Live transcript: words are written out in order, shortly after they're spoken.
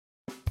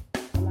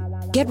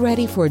Get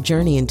ready for a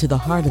journey into the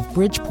heart of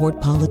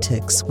Bridgeport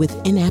politics with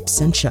In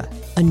Absentia,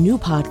 a new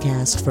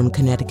podcast from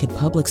Connecticut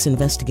Public's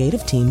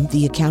investigative team,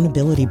 The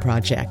Accountability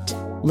Project.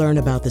 Learn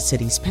about the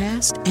city's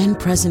past and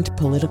present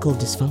political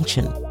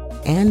dysfunction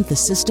and the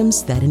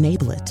systems that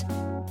enable it.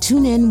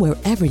 Tune in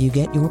wherever you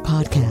get your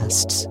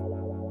podcasts.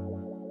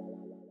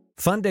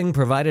 Funding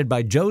provided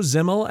by Joe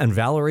Zimmel and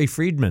Valerie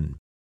Friedman.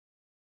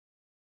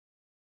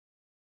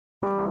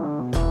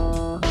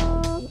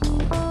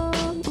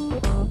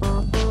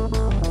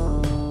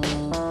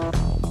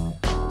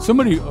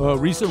 Somebody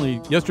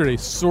yesterday,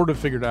 sort of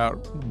figured out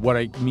what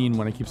I mean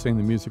when I keep saying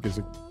the music is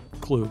a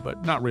clue,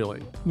 but not really.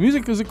 The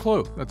music is a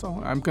clue. That's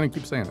all. I'm going to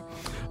keep saying it.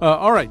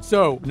 All right,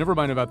 so never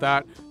mind about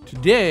that.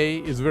 Today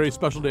is a very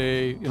special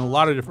day in a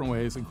lot of different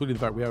ways, including the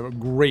fact we have a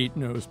great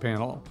news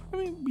panel. I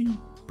mean, we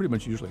pretty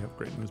much usually have a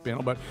great news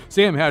panel, but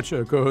Sam Hatch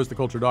co-hosts the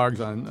Culture Dogs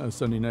on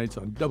Sunday nights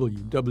on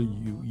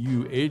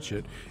WWUH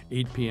at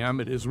 8 p.m.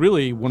 It is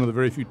really one of the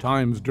very few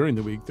times during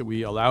the week that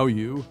we allow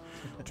you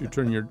to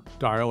turn your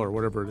dial or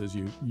whatever it is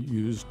you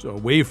used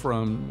away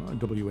from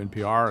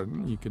WNPR,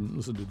 and you can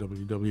listen to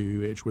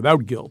WWUH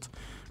without guilt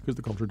because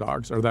the Culture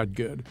Dogs are that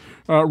good.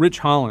 Rich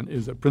Holland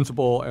is a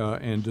principal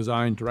and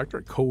design director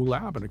at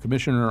CoLab and a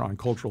commissioner on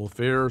cultural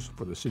affairs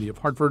for the city of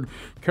Hartford.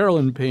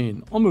 Carolyn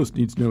Payne almost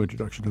needs no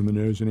introduction on the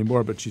nose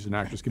anymore, but she's an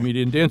actress,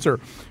 comedian, dancer,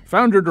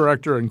 founder,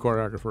 director, and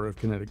choreographer of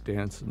Kinetic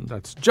Dance, and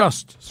that's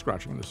just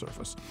scratching the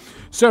surface.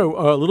 So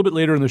a little bit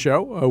later in the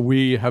show,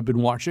 we have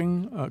been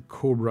watching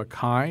Cobra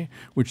Kai,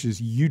 which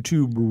is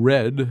YouTube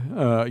Red.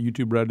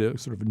 YouTube Red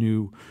is sort of a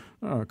new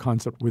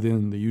concept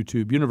within the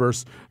YouTube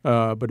universe,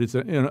 but it's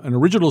an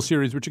original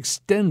series which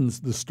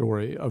extends the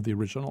story of the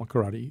original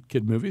Karate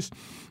Kid movies.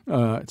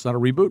 It's not a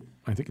reboot.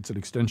 I think it's an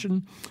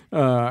extension.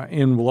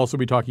 And we'll also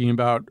be talking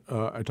about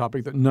a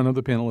topic that none of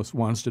the panelists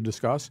wants to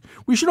discuss.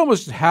 We should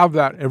almost have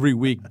that every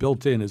week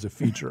built in as a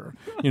feature,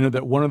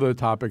 that one of the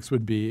topics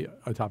would be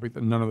a topic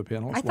that none of the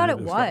panelists I thought it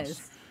discuss.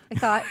 was. I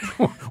thought.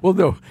 Well,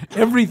 no,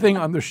 everything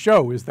on the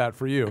show is that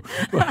for you.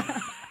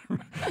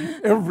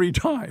 Every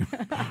time.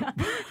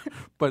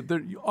 But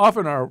there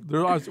often are,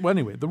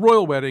 anyway, the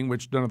royal wedding,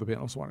 which none of the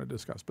panelists want to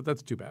discuss, but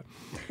that's too bad.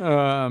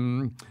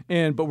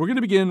 But we're going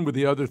to begin with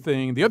the other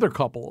thing, the other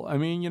couple. I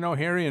mean,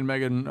 Harry and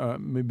Meghan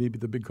may be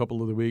the big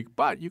couple of the week,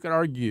 but you could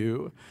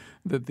argue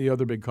that the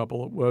other big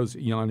couple was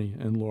Yanny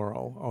and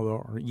Laurel,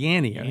 or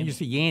Yanny. I think you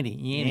say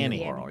Yanny and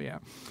Laurel, yeah.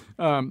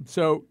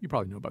 So you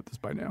probably know about this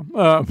by now.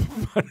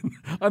 But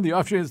on the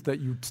off chance that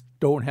you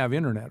don't have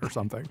internet or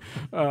something,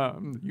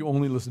 you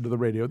only listen to the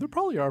radio, there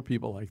probably are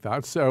people like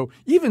that. So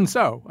even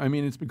so, I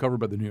mean, it's been covered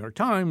by the New York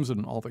Times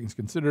and All Things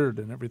Considered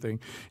and everything.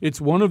 It's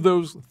one of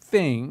those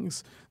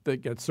things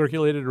that gets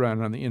circulated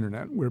around on the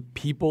internet where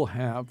people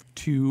have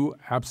two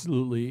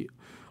absolutely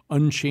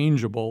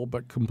unchangeable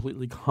but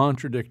completely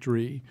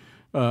contradictory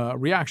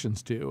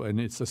reactions to. And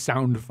it's a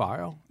sound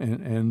file,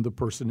 and the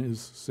person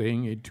is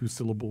saying a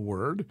two-syllable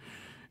word.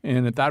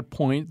 And at that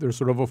point, there's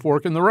sort of a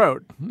fork in the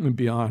road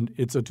beyond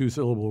it's a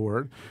two-syllable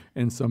word.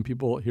 And some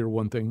people hear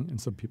one thing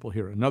and some people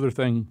hear another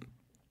thing.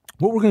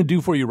 What we're going to do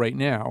for you right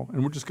now,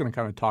 and we're just going to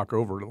kind of talk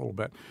over it a little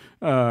bit,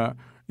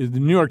 is the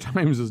New York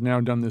Times has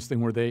now done this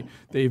thing where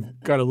they've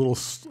got a little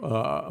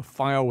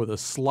file with a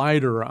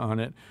slider on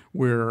it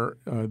where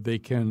they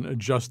can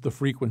adjust the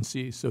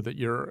frequency so that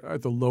you're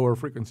at the lower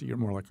frequency, you're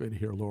more likely to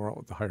hear Laurel.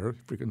 At the higher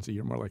frequency,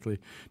 you're more likely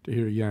to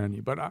hear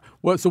Yanny. But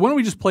so why don't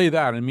we just play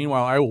that, and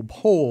meanwhile, I will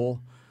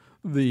poll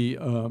the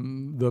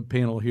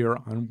panel here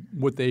on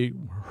what they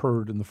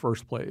heard in the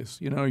first place.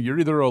 You're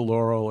either a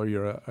Laurel or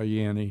you're a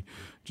Yanny,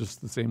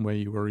 just the same way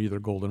you were either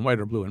gold and white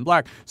or blue and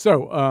black.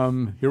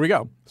 So here we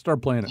go.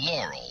 Start playing it.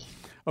 Laurel.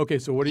 Okay,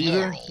 so what do you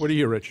hear? What do you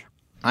hear, Rich?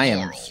 I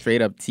am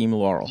straight up Team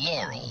Laurel.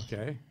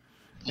 Okay.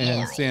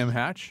 And Sam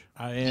Hatch?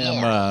 I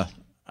am.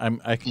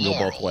 I can go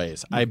both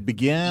ways. I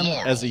began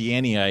as a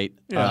Yannyite,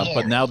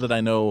 but now that I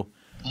know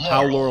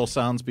how Laurel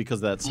sounds because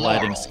of that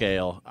sliding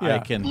scale, I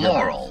can hear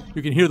Laurel.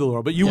 You can hear the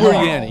Laurel, but you were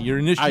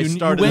Yanny. I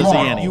started as a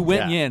Yanny. You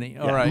went Yanny.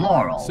 All right.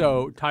 Laurel.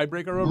 So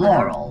tiebreaker over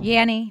here?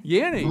 Yanny.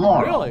 Yanny.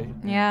 Laurel. Really?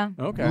 Yeah.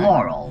 Okay.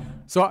 Laurel.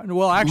 So,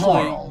 well, actually,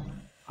 Laurel.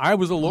 I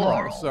was a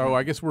Laurel, so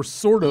I guess we're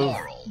sort of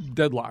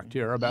deadlocked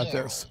here about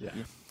this. Yeah.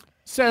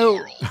 So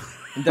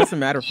It doesn't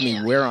matter for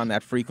me where on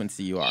that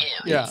frequency you are.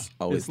 Yeah. It's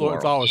always It's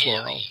Laurel. always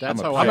Laurel.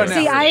 That's how I about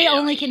See, now? I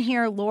only can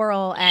hear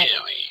Laurel at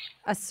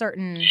a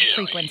certain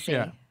frequency.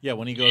 Yeah. Yeah,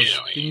 when he goes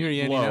Can you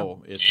hear Yanny now?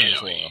 low, it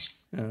turns Laurel.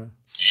 Yeah.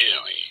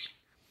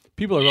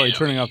 People are really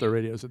turning out their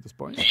radios at this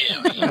point.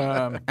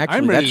 I'm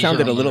Actually, ready that to sounded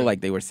turn a on little my-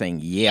 like they were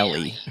saying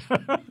Yaley.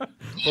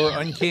 or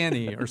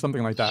uncanny or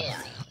something like that.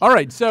 All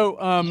right, so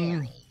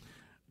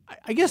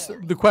I guess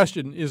the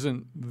question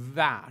isn't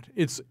that.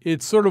 It's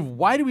sort of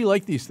why do we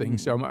like these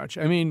things so much?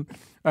 I mean,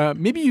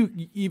 maybe you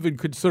even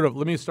could sort of,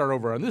 let me start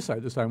over on this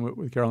side this time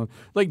with Carolyn.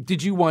 Like,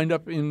 did you wind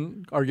up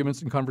in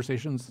arguments and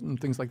conversations and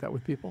things like that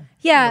with people?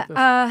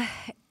 Yeah,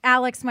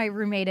 Alex, my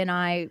roommate, and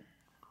I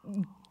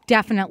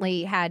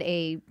definitely had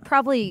a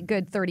probably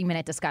good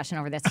 30-minute discussion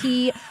over this.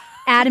 He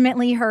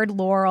adamantly heard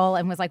Laurel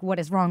and was like, "What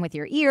is wrong with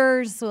your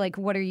ears?" So like,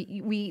 what are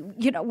you?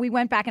 We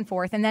went back and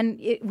forth, and then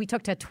we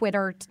took to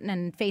Twitter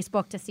and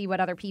Facebook to see what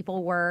other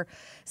people were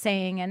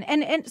saying,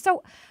 and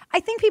so I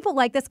think people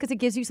like this because it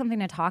gives you something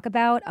to talk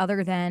about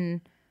other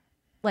than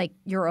like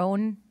your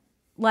own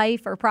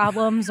life or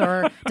problems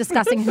or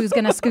discussing who's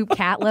going to scoop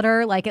cat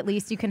litter. Like at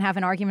least you can have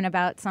an argument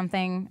about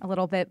something a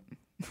little bit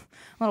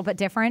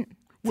different.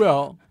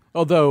 Well,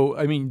 although,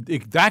 I mean,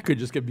 that could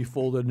just be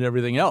folded into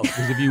everything else.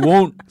 Because if you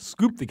won't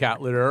scoop the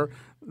cat litter,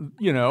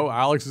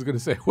 Alex is going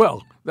to say,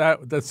 well,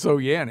 that's so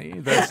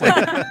Yanny. That's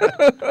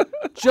like,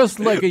 just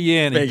like a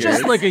Yanny.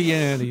 Just like a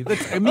Yanny.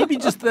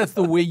 That's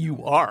the way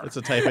you are. It's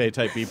a type A,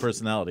 type B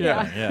personality.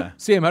 Yeah.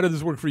 Sam, how did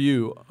this work for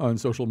you on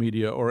social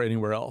media or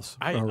anywhere else?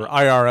 Or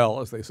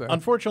IRL, as they say.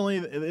 Unfortunately,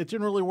 it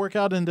didn't really work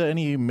out into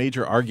any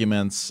major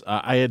arguments.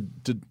 I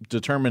had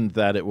determined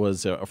that it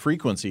was a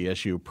frequency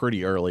issue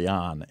pretty early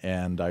on,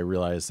 and I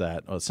realized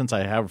that since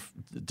I have,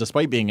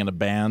 despite being in a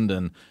band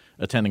and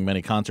attending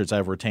many concerts,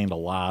 I've retained a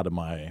lot of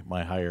my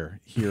higher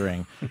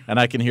hearing, and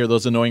I can hear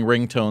those annoying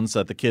ringtones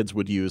that the kids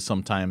would use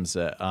sometimes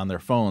on their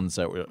phones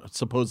that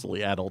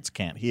supposedly adults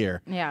can't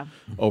hear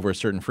over a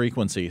certain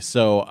frequency.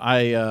 So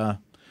I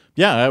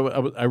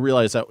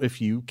realized that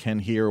if you can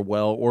hear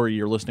well, or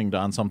you're listening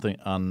on something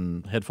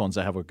on headphones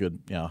that have a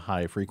good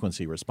high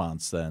frequency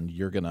response, then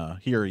you're gonna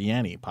hear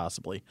Yanny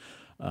possibly.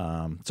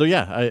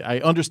 I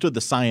understood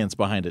the science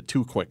behind it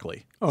too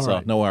quickly.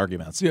 Right. No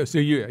arguments. Yeah, so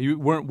you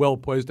weren't well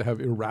poised to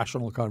have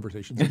irrational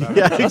conversations about it.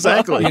 Yeah,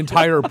 exactly. The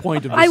entire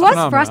point of this I was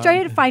phenomenon.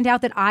 frustrated to find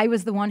out that I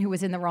was the one who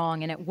was in the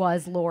wrong, and it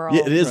was Laurel.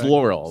 Yeah, it is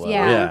Laurel.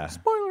 Yeah.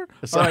 Spoiler.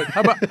 All right.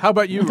 How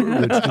about you,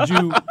 Rich? Did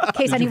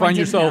you find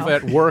yourself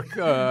at work?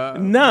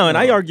 No, and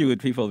I argue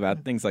with people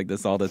about things like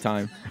this all the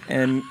time,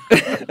 and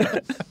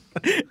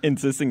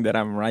insisting that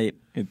I'm right.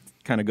 It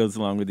kind of goes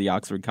along with the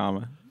Oxford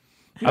comma.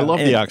 I love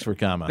the Oxford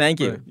comma. Thank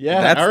you.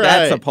 Yeah,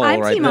 that's a poll I'm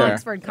right team there.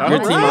 Oxford comma.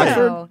 You're team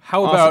Oxford?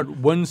 How about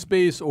one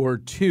space or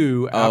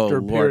two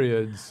after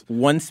periods?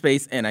 One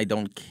space, and I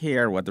don't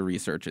care what the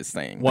research is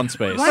saying. One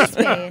space. One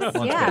space,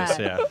 One space,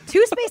 yeah.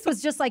 Two space was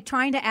just like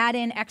trying to add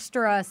in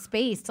extra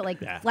space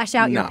to flesh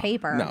out your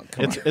paper. No,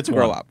 it's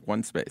grow one. up.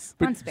 One space.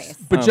 One space.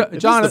 But This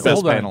is Jonathan, the best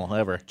hold on. panel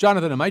ever.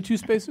 Jonathan, am I two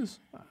spaces?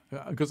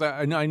 Because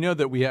I know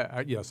that we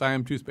have. Yes, I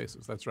am two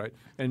spaces. That's right.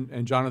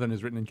 And Jonathan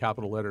is written in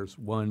capital letters.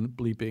 One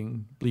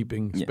bleeping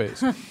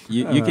space.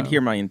 You could hear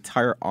my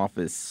entire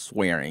office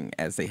swearing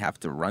as they have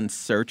to run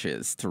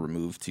searches to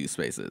remove two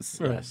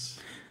spaces. Yes.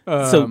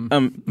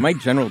 My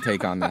general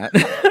take on that,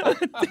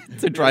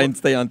 to try and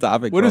stay on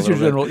topic. What is your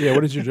general? Yeah,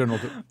 what is your general?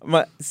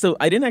 So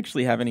I didn't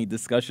actually have any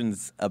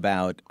discussions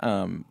about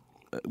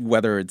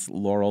whether it's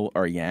Laurel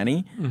or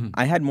Yanny. Mm-hmm.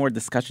 I had more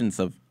discussions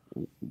of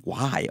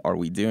why are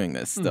we doing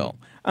this still,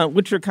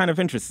 which are kind of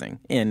interesting.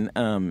 And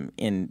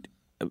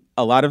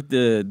a lot of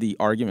the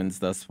arguments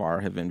thus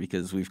far have been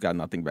because we've got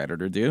nothing better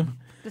to do.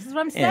 This is what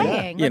I'm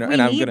saying. We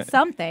need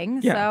something.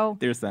 Yeah, so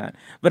there's that.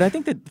 But I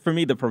think that for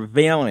me, the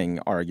prevailing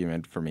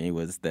argument for me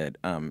was that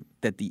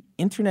that the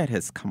internet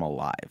has come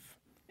alive.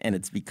 And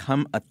it's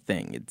become a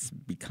thing. It's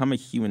become a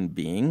human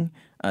being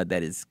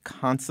that is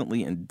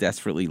constantly and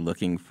desperately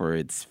looking for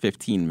its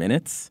 15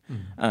 minutes.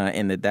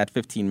 And that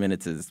 15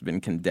 minutes has been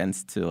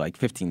condensed to like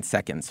 15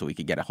 seconds so we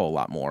could get a whole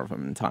lot more of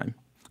them in time.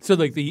 So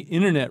like the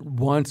internet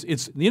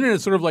the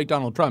internet's sort of like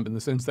Donald Trump in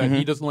the sense that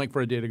he doesn't like for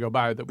a day to go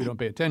by that we don't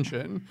pay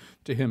attention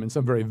to him in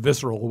some very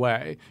visceral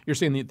way. You're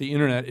saying that the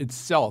internet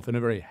itself in a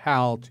very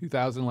HAL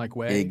 2000-like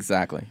way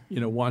Exactly.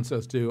 Wants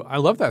us to. I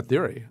love that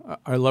theory.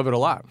 I love it a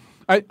lot.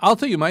 I'll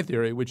tell you my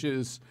theory, which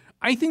is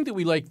I think that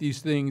we like these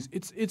things.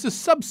 It's a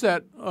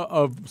subset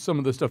of some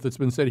of the stuff that's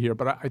been said here,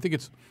 but I think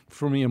it's,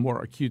 for me, a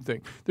more acute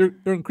thing. There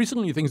are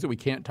increasingly things that we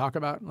can't talk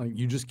about. Like,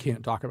 you just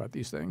can't talk about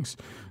these things.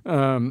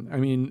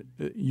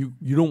 You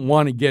don't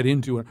want to get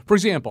into it. For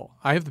example,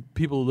 I have the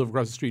people who live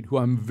across the street who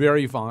I'm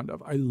very fond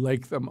of. I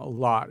like them a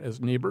lot as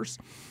neighbors.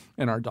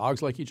 And our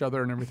dogs like each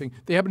other and everything.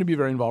 They happen to be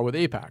very involved with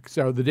AIPAC.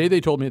 So the day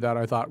they told me that,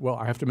 I thought, well,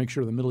 I have to make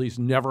sure the Middle East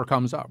never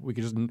comes up. We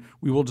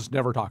will just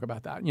never talk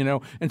about that,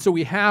 And so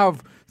we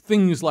have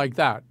things like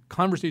that,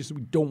 conversations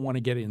we don't want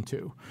to get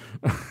into.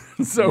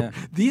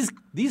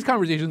 These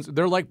conversations,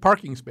 they're like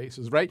parking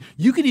spaces, right?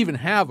 You could even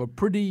have a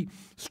pretty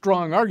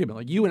strong argument.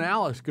 Like you and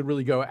Alex could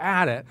really go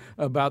at it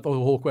about the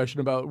whole question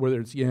about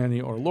whether it's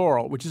Yanny or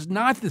Laurel, which is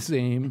not the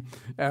same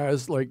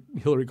as like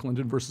Hillary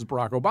Clinton versus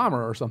Barack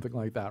Obama or something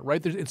like that,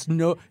 right? It's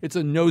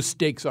a no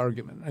stakes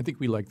argument. I think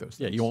we like those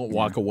things. Yeah, you won't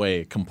walk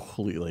away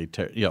completely,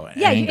 angered.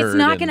 It's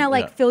not going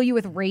to fill you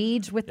with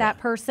rage with that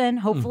person,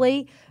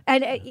 hopefully.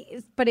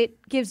 But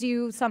it gives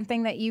you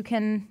something that you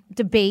can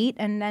debate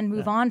and then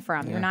move on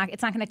from.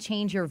 It's not going to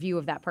change your view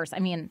of that person.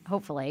 I mean,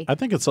 hopefully. I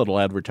think it's subtle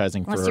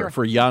advertising for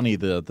Yanny,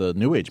 the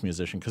new age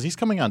musician, because he's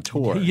coming on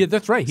tour. Yeah,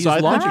 that's right. He's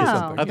launching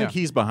something. I think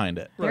he's behind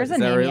it. There's a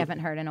name you haven't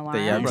heard in a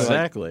while.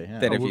 Exactly. Yeah.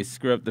 That if you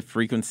screw up the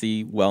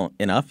frequency well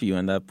enough, you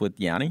end up with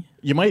Yanny.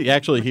 You might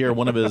actually hear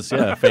one of his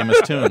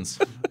famous tunes.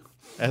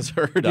 As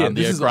heard on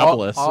the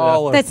Acropolis.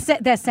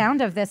 The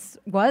sound of this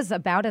was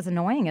about as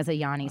annoying as a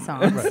Yanny song.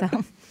 Right.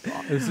 So.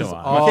 This is Come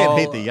on. all You can't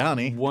hate the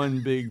Yanny.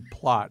 one big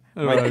plot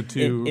Right.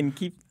 to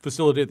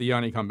facilitate the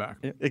Yanny comeback.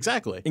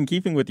 Exactly. In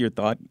keeping with your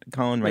thought,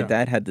 Colin, my Yeah.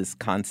 dad had this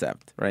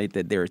concept, right,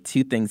 that there are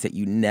two things that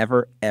you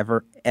never,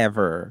 ever,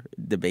 ever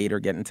debate or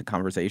get into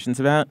conversations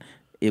about.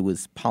 It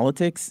was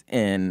politics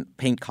and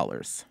paint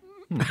colors.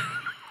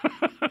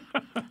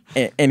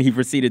 And he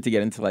proceeded to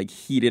get into like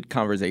heated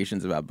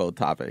conversations about both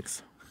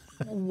topics.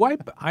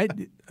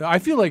 I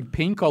feel like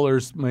paint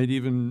colors might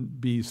even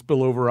be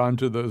spillover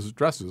onto those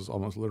dresses,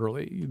 almost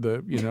literally.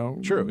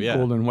 True, yeah.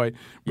 Gold and white.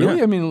 Really,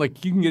 Yeah. I mean,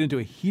 like you can get into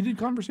a heated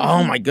conversation.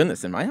 Oh my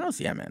goodness! In my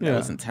house, yeah, man, Yeah. that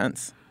was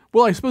intense.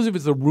 Well, I suppose if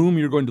it's a room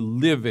you're going to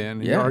live in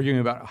and you're Yeah. arguing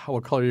about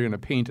what color you're going to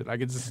paint it, I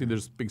get to see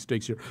there's big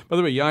stakes here. By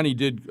the way, Yanny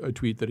did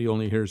tweet that he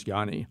only hears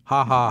Yanny.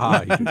 Ha, ha,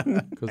 ha.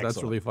 Because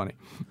that's really funny.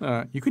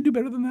 You could do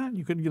better than that.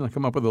 You could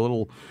come up with a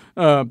little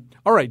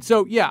all right.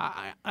 So, yeah,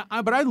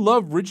 but I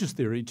love Rich's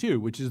theory, too,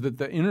 which is that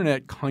the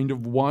internet kind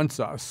of wants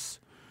us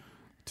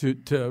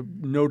to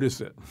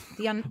notice it.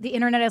 The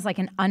internet is like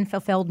an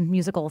unfulfilled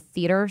musical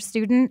theater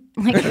student.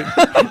 Like,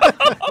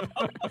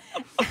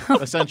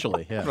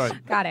 Essentially, yes.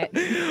 Right. got it.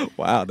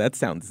 Wow, that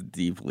sounds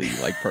deeply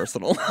like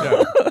personal.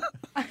 Yeah.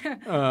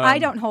 I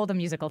don't hold a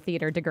musical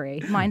theater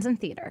degree. Mine's in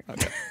theater.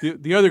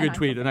 The other good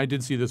tweet, and I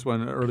did see this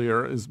one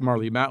earlier, is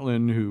Marley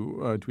Matlin, who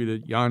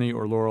tweeted, Yanny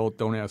or Laurel,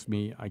 don't ask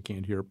me, I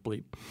can't hear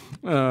bleep.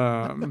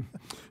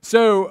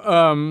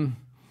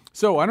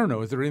 So I don't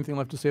know. Is there anything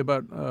left to say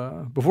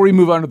about, before we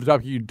move on to the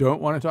topic you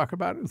don't want to talk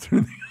about, is there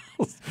anything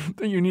else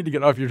that you need to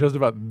get off your chest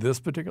about this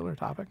particular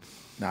topic?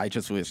 No, I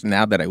just wish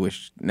now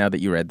that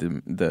you read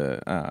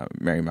the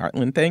Mary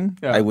Martlin thing,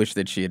 Yeah. I wish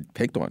that she had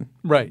picked one.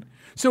 Right.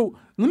 So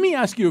let me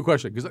ask you a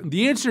question, because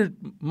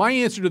my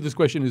answer to this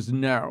question is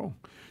no.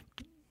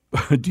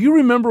 Do you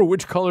remember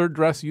which colored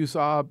dress you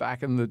saw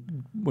back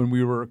when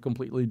we were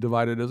completely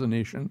divided as a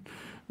nation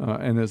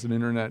and as an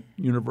internet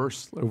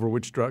universe over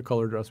which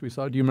color dress we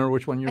saw? Do you remember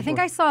which one you I think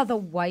I saw the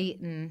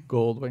white and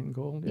Gold, white and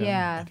gold?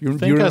 Yeah. Do you, I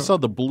think I saw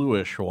the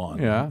bluish one.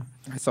 Yeah.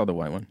 I saw the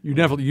white one. You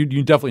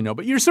definitely know.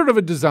 But you're sort of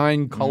a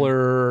design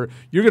color.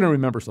 You're going to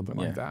remember something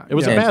like that. It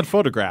was Yeah. a bad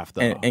photograph,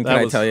 though. And can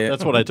I tell you?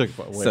 That's what I took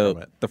away So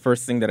from it. the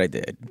first thing that I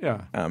did,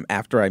 Yeah.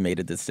 after I made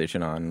a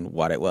decision on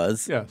what it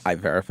was, Yes. I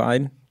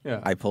verified. Yeah.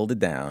 I pulled it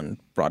down,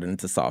 brought it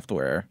into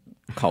software,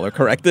 color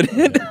corrected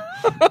it.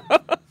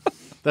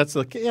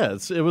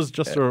 It was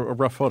just a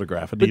rough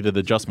photograph. It needed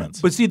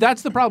adjustments. But see,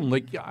 that's the problem.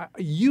 Like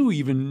you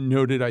even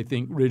noted, I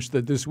think, Rich,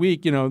 that this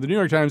week, the New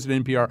York Times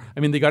and NPR, I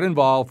mean, they got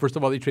involved. First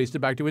of all, they traced it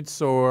back to its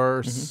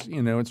source.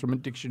 Mm-hmm. It's from a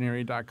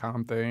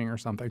dictionary.com thing or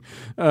something.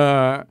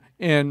 But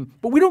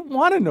we don't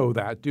want to know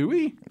that, do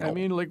we? No. I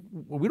mean,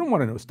 we don't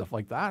want to know stuff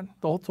like that.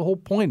 The whole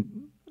point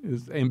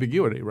is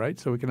ambiguity, right?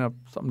 So we can have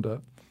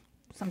something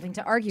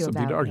to argue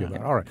about.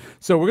 All right.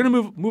 So we're going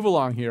to move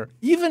along here.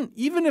 Even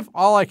if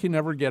all I can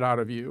ever get out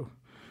of you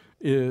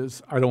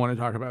is I don't want to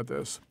talk about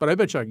this, but I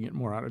bet you I can get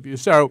more out of you.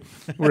 So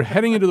we're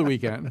heading into the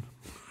weekend.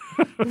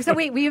 So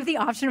wait, we have the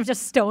option of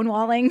just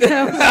stonewalling.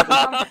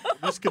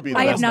 This could be the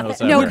I have best nothing.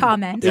 notes No ever.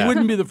 comment. It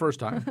wouldn't be the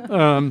first time.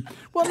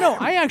 Well, no,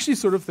 I actually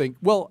sort of think,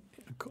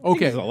 okay.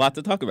 There's a lot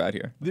to talk about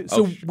here.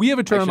 So we have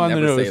a term on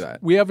the never say nose.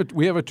 that. We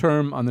have a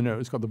term on the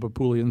nose called the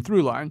Papulian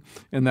through line,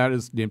 and that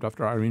is named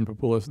after Irene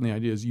Papoulis. And the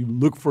idea is you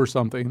look for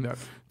something that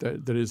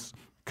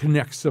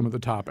connects some of the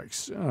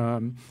topics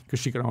because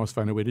she can always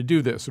find a way to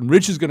do this. And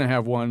Rich is going to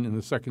have one in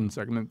the second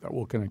segment that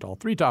will connect all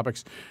three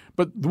topics.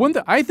 But the one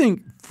that I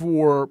think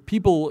for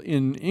people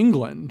in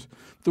England,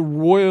 the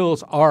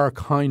royals are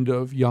kind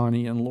of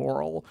Yanny and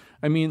Laurel.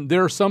 I mean,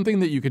 they're something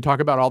that you could talk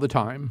about all the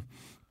time,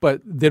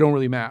 but they don't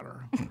really matter.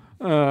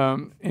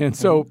 And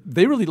so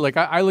they really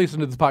I listen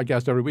to this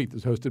podcast every week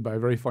that's hosted by a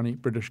very funny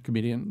British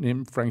comedian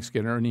named Frank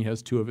Skinner, and he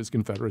has two of his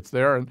Confederates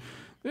there. And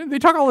they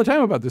talk all the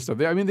time about this stuff.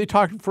 They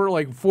talked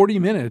for 40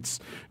 minutes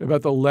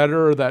about the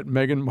letter that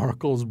Meghan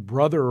Markle's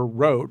brother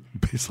wrote,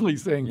 basically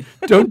saying,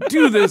 don't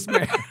do this,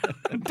 man.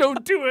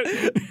 Don't do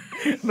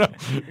it. No.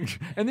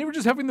 And they were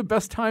just having the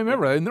best time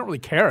ever. They don't really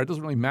care. It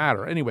doesn't really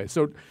matter. Anyway,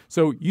 so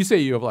you say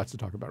you have lots to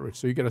talk about, Rich,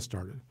 so you get us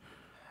started.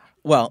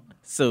 Well,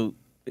 so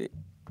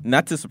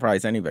not to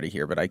surprise anybody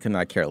here, but I could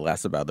not care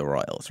less about the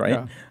royals,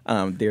 right?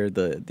 Yeah. They're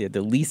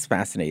the least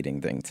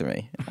fascinating thing to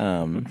me.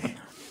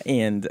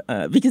 And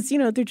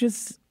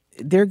because,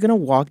 they're going to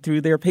walk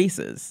through their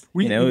paces.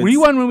 Were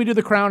you on when we did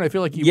The Crown? I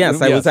feel like you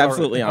Yes, I was all right.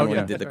 absolutely on when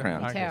Okay. we did The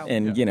Crown. Me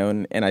too.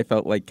 And, and I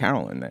felt like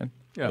Carolyn then.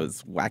 Yeah. I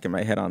was whacking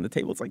my head on the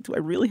table. It's like, do I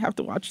really have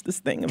to watch this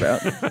thing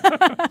about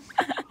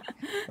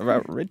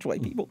about rich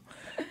white people?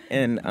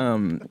 And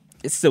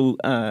so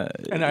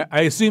And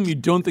I assume you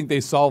don't think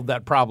they solved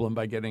that problem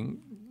by getting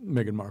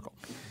Meghan Markle.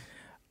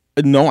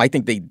 no, I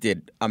think they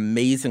did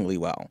amazingly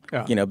well.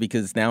 Yeah.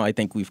 Because now I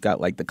think we've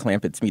got like the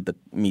Clampetts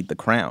meet the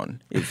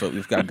Crown is what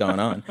we've got going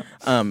on.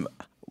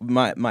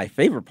 My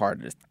favorite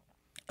part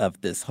of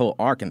this whole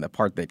arc, and the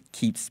part that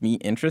keeps me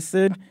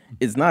interested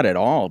is not at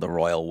all the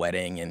royal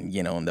wedding and,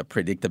 and the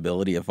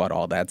predictability of what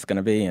all that's going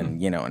to be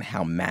and, and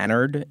how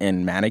mannered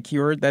and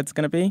manicured that's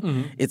going to be.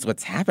 It's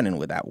what's happening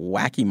with that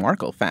wacky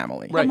Markle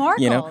family. Right. The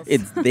Markles.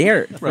 It's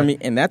there for me,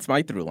 and that's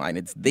my through line.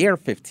 It's their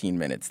 15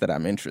 minutes that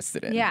I'm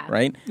interested in,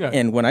 right? Yeah.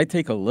 And when I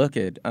take a look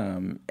at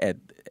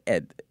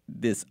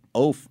this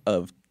oath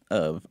of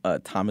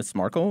Thomas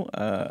Markle,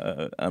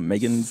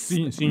 Meghan's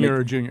senior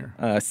or junior?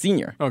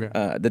 Senior. Okay.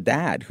 The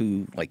dad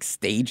who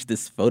staged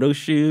this photo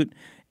shoot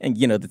and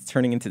that's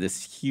turning into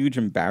this huge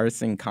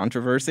embarrassing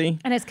controversy.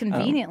 And is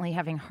conveniently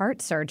having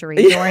heart surgery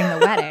during the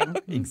wedding.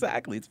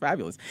 Exactly. It's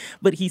fabulous.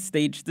 But he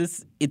staged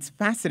this. It's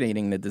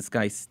fascinating that this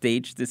guy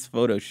staged this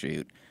photo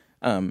shoot.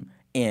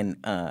 And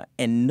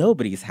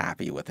nobody's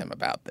happy with him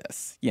about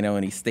this,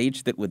 and he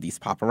staged it with these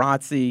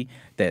paparazzi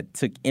that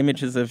took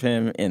images of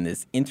him in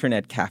this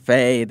internet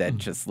cafe that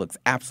just looks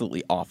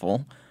absolutely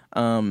awful,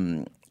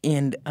 and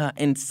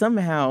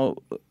somehow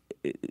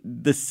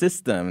the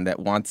system that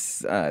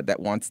wants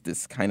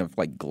this kind of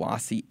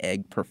glossy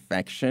egg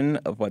perfection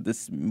of what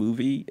this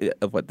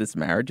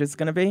marriage is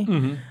going to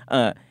be.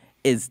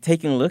 Is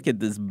taking a look at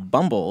this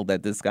bumble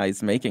that this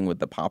guy's making with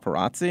the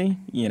paparazzi,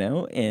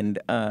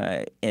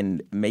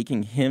 and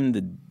making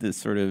him the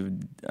sort of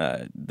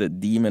the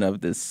demon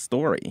of this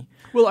story.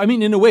 Well, I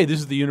mean, in a way, this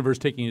is the universe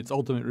taking its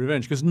ultimate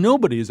revenge because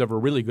nobody is ever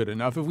really good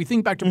enough. If we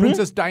think back to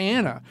Princess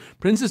Diana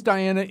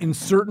in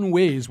certain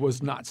ways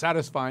was not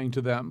satisfying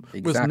to them,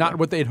 was not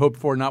what they'd hoped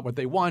for, not what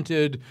they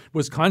wanted,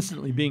 was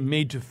constantly being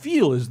made to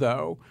feel as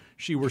though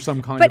she were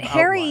some kind of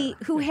outlier.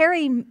 But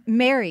Harry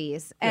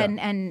marries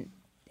and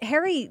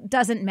Harry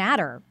doesn't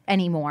matter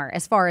anymore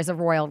as far as a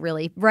royal,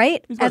 really,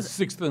 right? He's about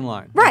sixth in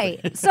line.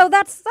 Right. So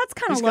that's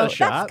kind of low.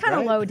 Shot, that's kind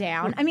of low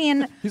down. I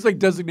mean, he's like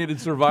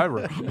designated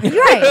survivor.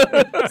 Right.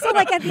 So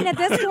at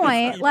this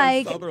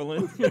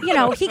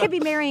point, he could be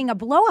marrying a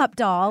blow-up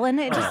doll, and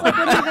it just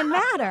wouldn't even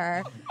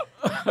matter.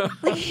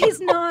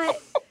 He's not.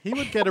 He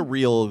would get a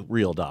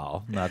real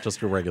doll, not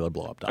just a regular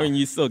blow-up doll. I mean,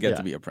 you still get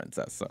to be a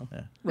princess, so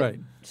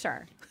right.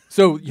 Sure.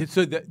 So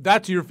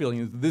that's your feeling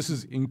is this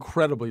is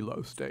incredibly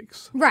low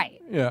stakes.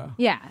 Right. Yeah.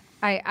 Yeah.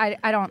 I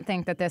don't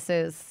think that this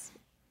is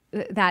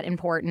that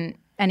important.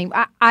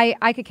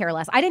 I could care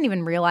less. I didn't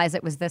even realize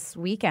it was this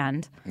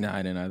weekend. No,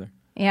 I didn't either.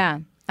 Yeah.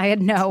 I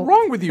had no. What's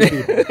wrong with you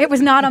people? It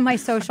was not on my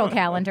social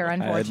calendar,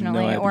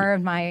 unfortunately, idea. or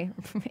my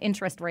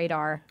interest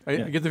radar. I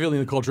get the feeling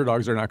the culture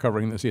dogs are not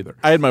covering this either.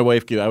 I had my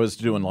wife I was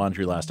doing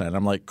laundry last night, and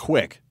I'm like,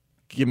 quick.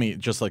 Give me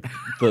just the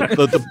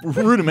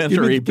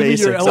rudimentary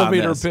basics give me your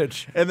elevator on this.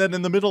 pitch. And then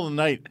in the middle of the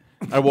night,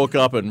 I woke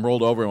up and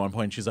rolled over at one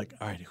point. And she's like,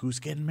 "All right,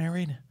 who's getting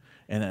married?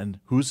 And then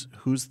who's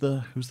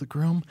the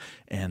groom?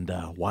 And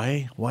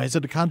why is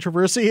it a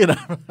controversy?" And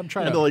I'm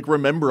trying to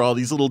remember all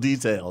these little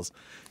details.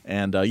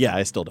 And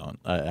I still don't.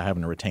 I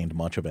haven't retained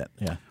much of it.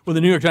 Yeah. Well,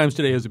 the New York Times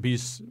today has a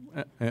piece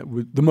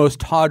with the most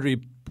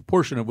tawdry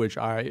portion of which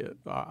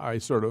I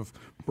sort of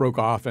broke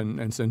off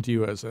and sent to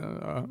you as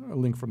a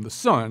link from The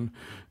Sun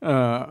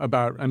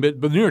about.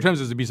 But the New York Times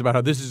has a piece about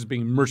how this is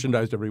being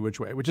merchandised every which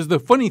way, which is the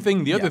funny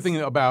thing. The other thing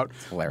about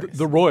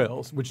the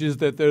royals, which is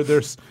that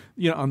there's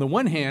on the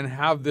one hand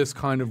have this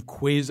kind of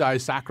quasi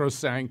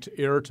sacrosanct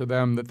air to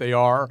them that they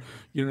are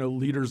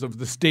leaders of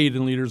the state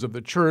and leaders of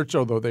the church,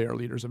 although they are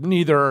leaders of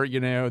neither.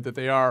 That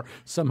they are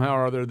somehow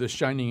or other this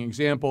shining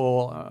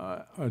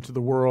example to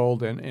the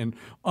world and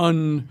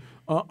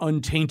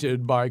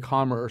untainted by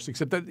commerce,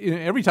 except that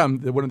every time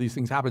that one of these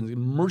things happens, it's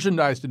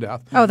merchandised to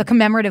death. Oh, the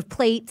commemorative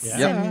plates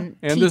and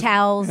tea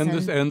towels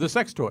and the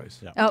sex toys.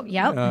 Yeah. Oh,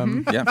 yep.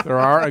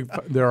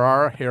 There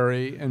are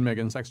Harry and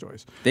Meghan sex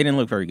toys. They didn't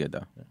look very good,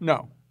 though.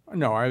 No,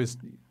 I was.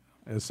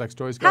 As sex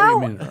toys go, How?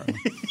 you mean?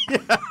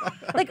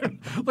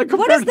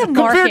 What is the market?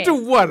 Compared to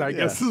what, I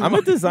guess? I'm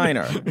a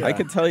designer. I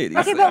can tell you these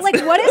Okay, things.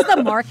 but what is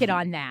the market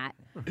on that?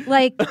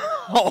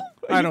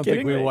 I don't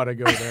think we want to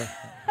go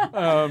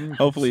there.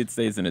 Hopefully it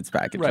stays in its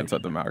package. Right. That's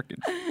what the market.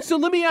 So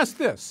let me ask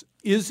this.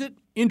 Is it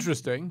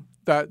interesting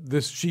that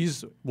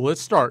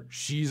let's start.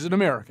 She's an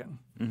American.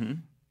 Mm-hmm.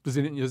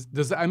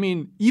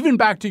 Even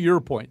back to your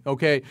point,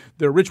 okay,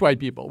 they're rich white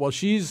people. Well,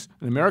 she's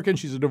an American,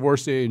 she's a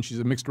divorcee, and she's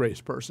a mixed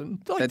race person.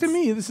 To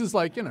me, this is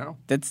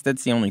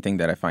That's the only thing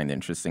that I find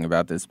interesting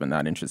about this, but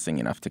not interesting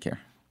enough to care.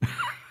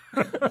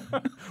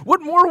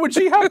 What more would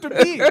she have to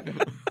be?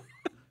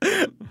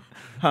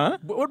 Huh?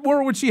 What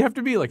more would she have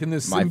to be, like in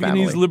this My Symbionese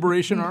family.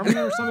 Liberation Army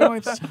or something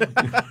like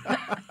that?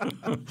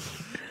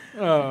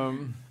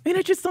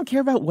 I just don't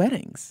care about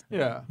weddings.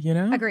 Yeah.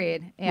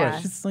 Agreed. Yeah.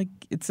 It's just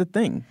it's a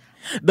thing.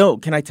 Though,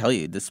 can I tell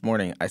you, this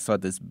morning I saw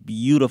this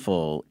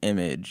beautiful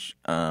image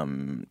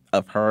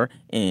of her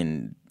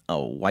in a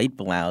white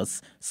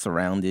blouse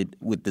surrounded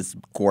with this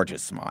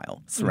gorgeous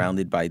smile,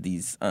 surrounded by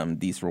these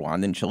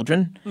Rwandan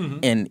children. Mm-hmm.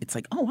 And it's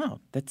like, oh, wow,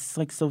 that's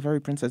so very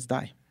Princess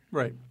Di.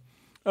 Right.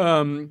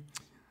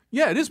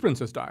 Yeah, it is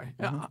Princess Di.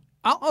 Mm-hmm.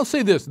 I'll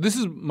say this. This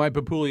is my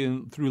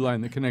Papulian through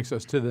line that connects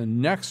us to the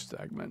next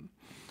segment,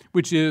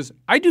 which is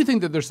I do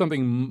think that there's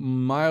something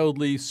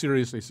mildly,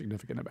 seriously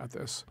significant about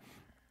this.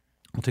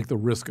 I'll take the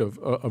risk of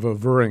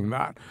averring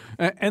that.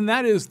 And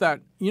that is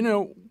that,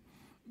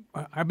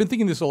 I've been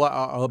thinking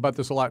about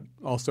this a lot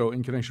also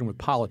in connection with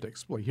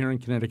politics. Like here in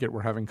Connecticut,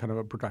 we're having kind of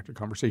a protracted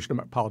conversation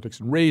about politics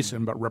and race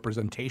and about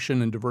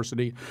representation and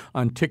diversity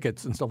on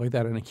tickets and stuff like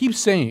that. And I keep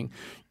saying,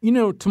 to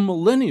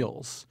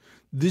millennials,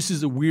 this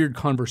is a weird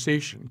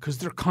conversation because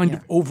they're kind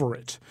of over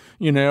it,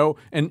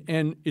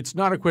 and it's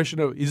not a question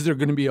of is there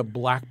going to be a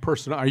black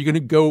person? Are you going to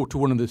go to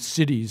one of the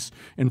cities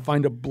and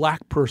find a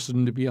black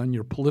person to be on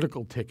your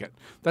political ticket?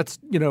 That's,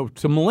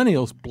 to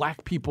millennials,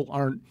 black people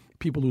aren't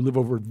people who live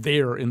over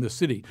there in the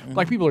city. Mm-hmm.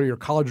 Black people are your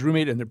college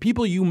roommate and they're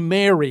people you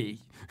marry.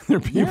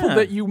 They're people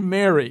that you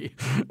marry.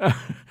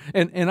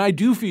 And I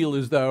do feel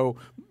as though,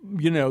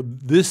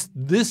 this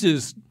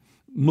is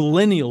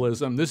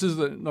millennialism. This is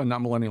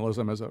not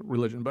millennialism as a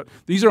religion, but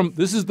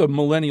this is the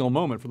millennial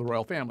moment for the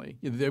royal family.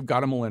 They've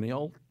got a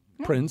millennial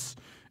prince,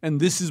 and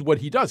this is what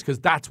he does because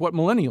that's what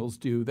millennials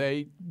do.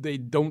 They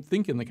don't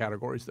think in the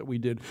categories that we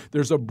did.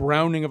 There's a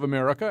browning of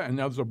America, and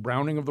now there's a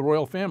browning of the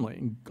royal family.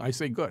 And I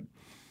say good.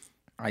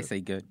 I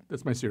say good.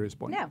 That's my serious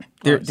point. Yeah.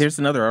 There's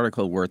another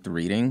article worth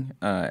reading,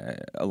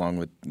 along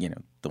with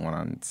the one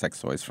on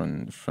sex toys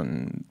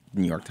from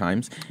New York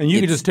Times. And you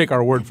can just take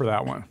our word for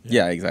that one.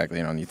 Yeah, exactly.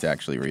 You don't need to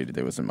actually read it.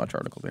 There wasn't much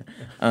article there.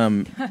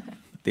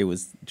 There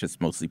was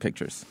just mostly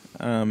pictures.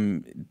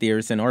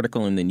 There's an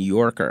article in the New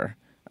Yorker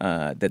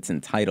that's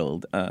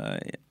entitled,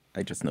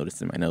 I just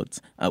noticed in my notes,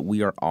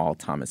 "We Are All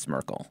Thomas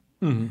Merkel."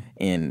 Mm-hmm.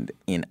 And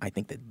I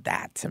think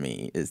that to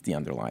me is the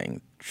underlying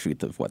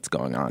truth of what's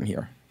going on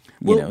here.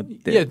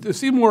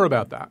 See more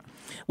about that.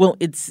 Well,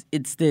 it's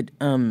that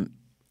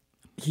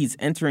he's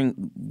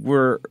entering.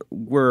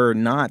 We're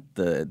not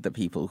the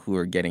people who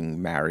are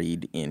getting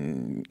married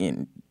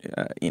in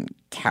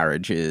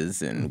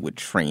carriages and with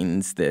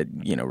trains that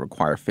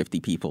require 50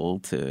 people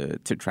to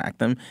track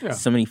them. Yeah.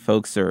 So many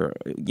folks are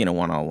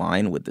want to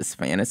align with this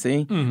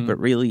fantasy, but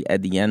really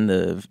at the end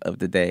of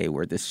the day,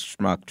 we're this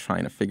schmuck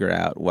trying to figure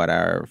out what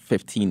our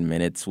 15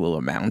 minutes will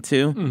amount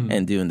to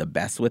and doing the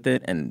best with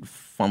it and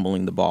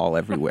fumbling the ball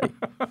every way.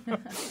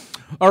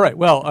 All right.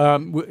 Well,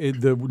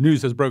 the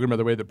news has broken, by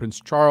the way, that Prince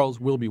Charles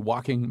will be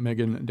walking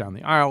Meghan down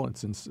the aisle, and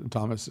since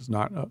Thomas is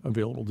not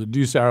available to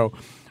do so,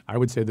 I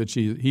would say that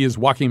he is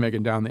walking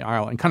Meghan down the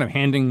aisle and kind of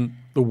handing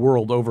the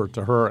world over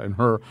to her and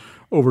her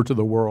over to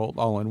the world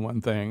all in one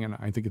thing. And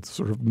I think it's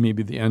sort of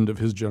maybe the end of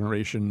his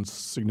generation's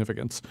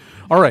significance.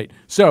 All right.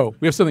 So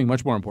we have something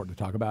much more important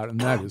to talk about, and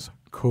that is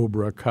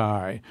Cobra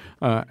Kai.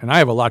 And I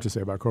have a lot to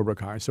say about Cobra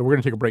Kai. So we're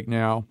going to take a break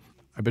now.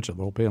 I bet you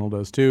the whole panel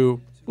does too,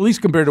 at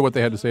least compared to what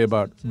they had to say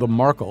about the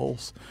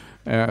Markles,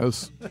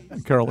 as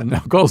Carolyn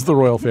now calls the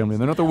royal family.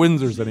 They're not the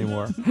Windsors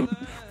anymore.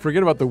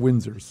 Forget about the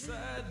Windsors.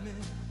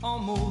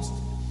 Almost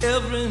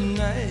every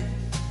night.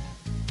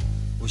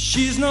 Well,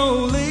 she's no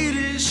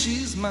lady,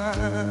 she's my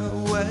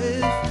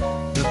wife.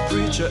 The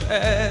preacher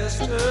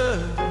asked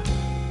her,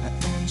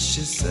 and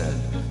she said,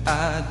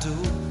 I do.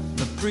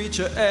 The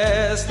preacher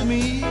asked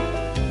me,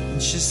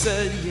 and she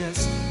said,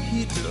 yes,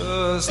 he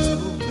does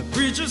too. The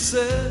preacher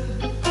said,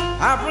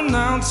 I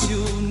pronounce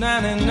you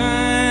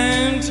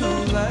 99 to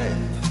life.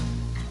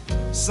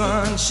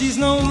 Son, she's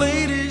no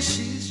lady,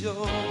 she's your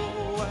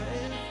wife.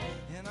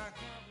 And I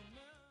can't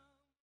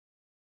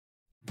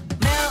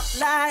melt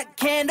like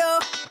candle,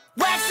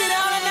 wax it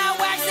on and I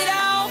wax it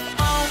off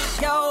on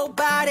your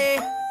body.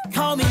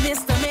 Call me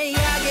Mr.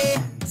 Miyagi,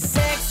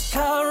 sex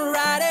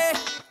karate,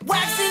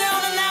 wax it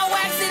on and I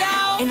wax it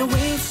off. In the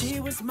way she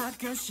was my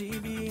girl, she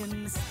be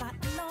in the spot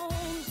alone.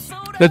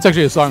 That's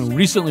actually a song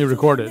recently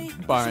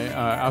recorded by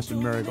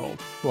Austin Marigold,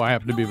 who I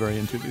happen to be very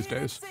into these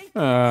days,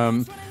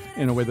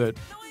 in a way that,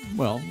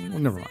 well,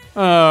 never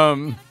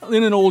mind.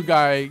 In an old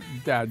guy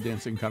dad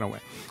dancing kind of way.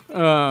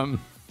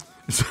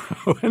 So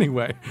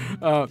anyway,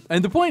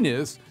 and the point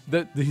is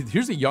that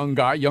here's a young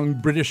guy, young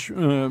British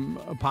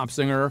pop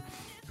singer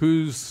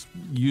who's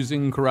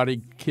using Karate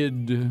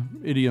Kid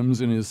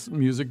idioms in his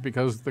music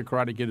because the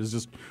Karate Kid is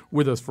just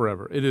with us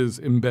forever. It is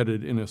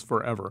embedded in us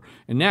forever.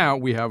 And now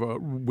we have a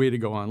way to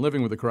go on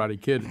living with the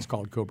Karate Kid. It's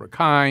called Cobra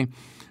Kai.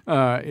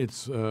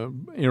 It's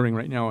airing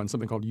right now on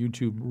something called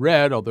YouTube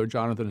Red, although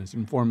Jonathan is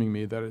informing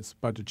me that it's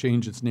about to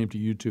change its name to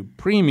YouTube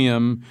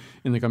Premium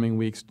in the coming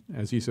weeks.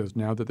 As he says,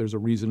 now that there's a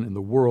reason in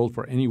the world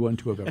for anyone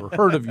to have ever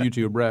heard of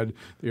YouTube Red,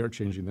 they are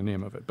changing the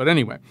name of it. But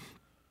anyway,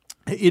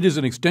 it is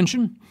an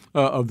extension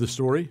of the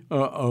story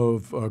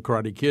of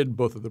Karate Kid.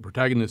 Both of the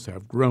protagonists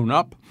have grown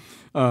up.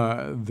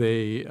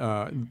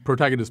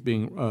 Protagonist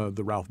being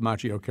the Ralph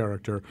Macchio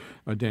character,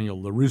 Daniel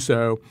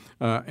LaRusso,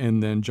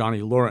 and then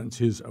Johnny Lawrence,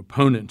 his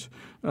opponent,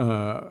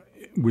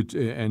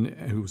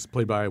 who's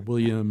played by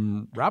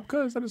William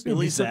Zabka. Is that his name?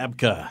 Willie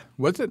Zabka.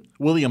 What's it?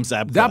 William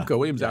Zabka.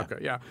 William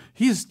Zabka, yeah.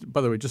 He's,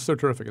 by the way, just so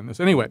terrific in this.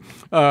 Anyway,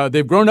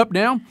 they've grown up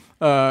now.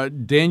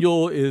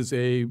 Daniel is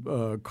a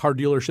car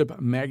dealership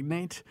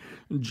magnate.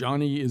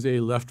 Johnny is a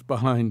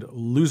left-behind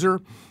loser.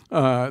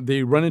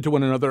 They run into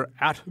one another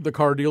at the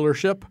car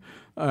dealership.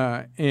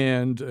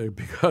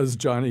 because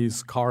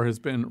Johnny's car has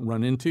been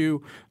run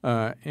into.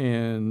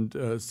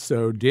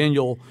 So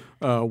Daniel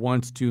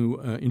wants to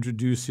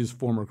introduce his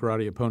former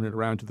karate opponent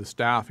around to the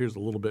staff. Here's a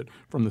little bit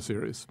from the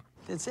series.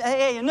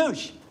 Hey,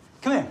 Anoush,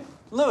 come here.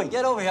 Louis,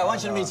 get over here. I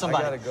want you to meet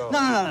somebody. I gotta go.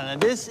 No.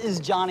 This is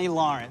Johnny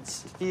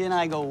Lawrence. He and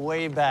I go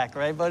way back,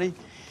 right, buddy?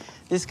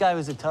 This guy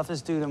was the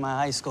toughest dude in my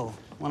high school.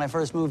 When I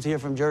first moved here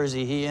from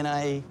Jersey, he and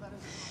I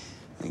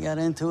got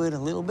into it a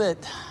little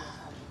bit.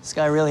 This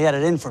guy really had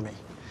it in for me.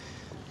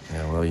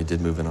 Yeah, well, you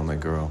did move in on my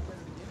girl.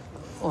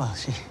 Well,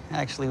 she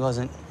actually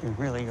wasn't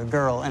really your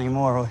girl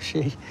anymore, was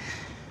she?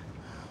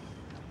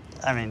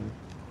 I mean,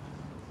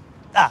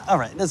 all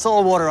right, that's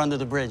all water under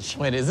the bridge.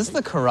 Wait, is this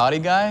the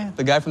karate guy?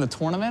 The guy from the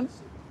tournament?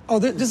 Oh,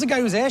 this is the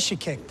guy whose ass she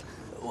kicked.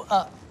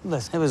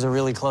 Listen, it was a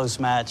really close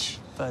match,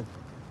 but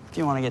if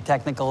you want to get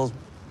technical,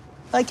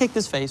 I kicked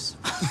his face.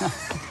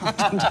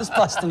 I'm just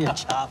busting your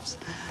chops.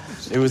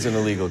 It was an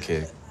illegal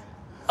kick.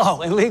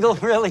 Oh, illegal?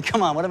 Really?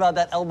 Come on, what about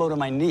that elbow to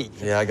my knee?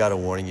 Yeah, I got a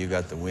warning. You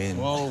got the win.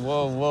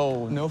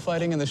 Whoa. No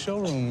fighting in the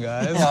showroom,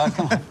 guys. Yeah,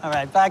 come on. All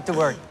right, back to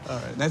work. All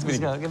right, nice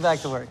meeting you. Let's go. Get back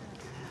to work.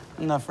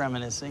 Enough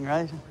reminiscing,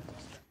 right?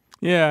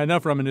 Yeah,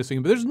 enough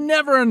reminiscing. But there's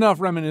never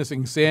enough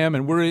reminiscing, Sam.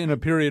 And we're in a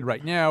period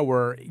right now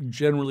where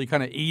generally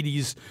kind of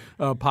 80s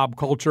pop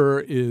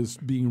culture is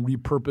being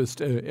repurposed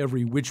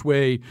every which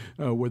way,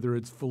 whether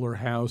it's Fuller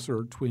House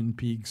or Twin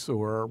Peaks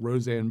or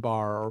Roseanne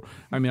Barr.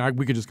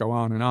 We could just go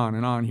on and on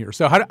and on here.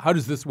 So how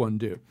does this one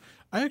do?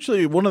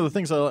 One of the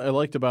things I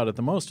liked about it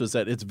the most is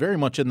that it's very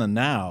much in the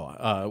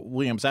now.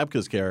 William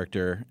Zabka's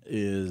character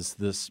is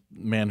this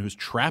man who's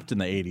trapped in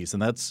the 80s,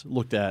 and that's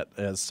looked at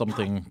as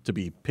something to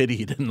be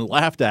pitied and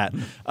laughed at.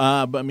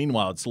 But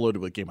meanwhile, it's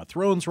loaded with Game of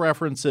Thrones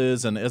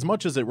references, and as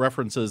much as it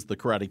references The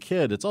Karate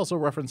Kid, it's also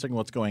referencing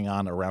what's going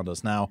on around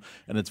us now,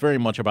 and it's very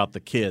much about the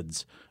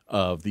kids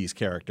of these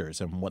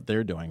characters and what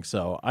they're doing.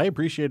 So I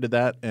appreciated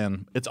that,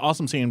 and it's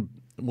awesome seeing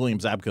William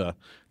Zabka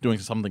doing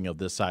something of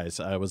this size.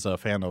 I was a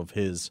fan of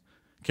his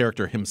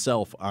character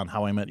himself on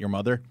How I Met Your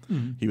Mother.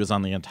 Mm-hmm. He was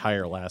on the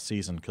entire last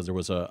season because there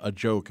was a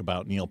joke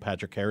about Neil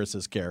Patrick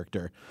Harris's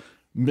character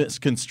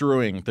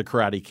misconstruing The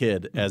Karate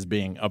Kid as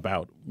being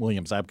about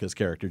William Zabka's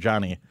character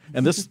Johnny,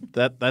 and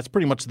that's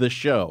pretty much this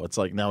show. It's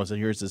like now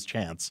here's his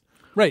chance.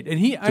 Right,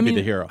 and be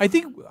the hero. I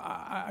think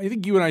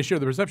you and I share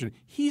the perception.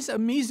 He's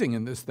amazing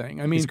in this thing.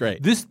 He's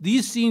great.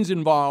 These scenes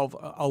involve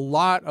a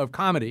lot of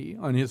comedy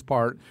on his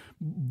part,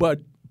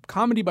 but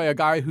comedy by a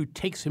guy who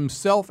takes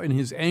himself and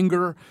his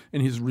anger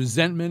and his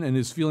resentment and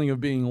his feeling of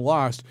being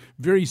lost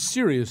very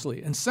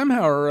seriously. And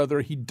somehow or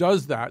other, he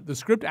does that. The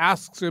script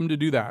asks him to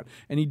do that,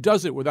 and he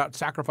does it without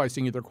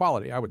sacrificing either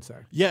quality, I would say.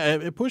 Yeah,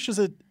 it pushes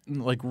it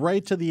like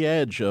right to the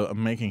edge of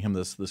making him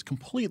this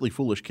completely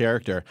foolish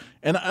character.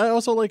 And I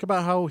also like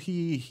about how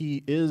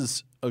he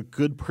is a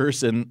good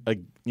person,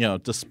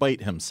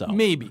 despite himself.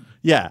 Maybe.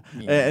 Yeah.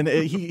 And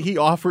he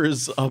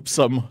offers up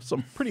some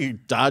pretty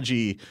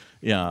dodgy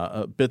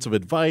bits of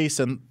advice,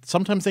 and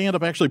sometimes they end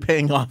up actually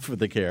paying off for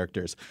the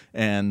characters.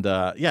 And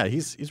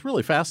he's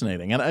really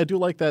fascinating. And I do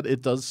like that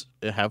it does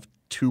have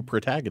two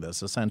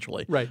protagonists,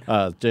 essentially. Right.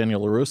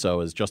 Daniel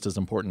LaRusso is just as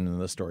important in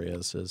this story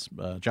as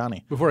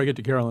Johnny. Before I get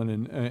to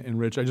Carolyn and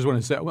Rich, I just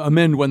want to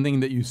amend one thing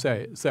that you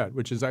said,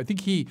 which is I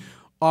think he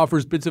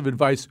offers bits of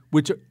advice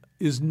which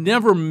is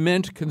never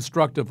meant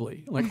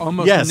constructively, like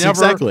almost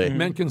never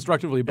meant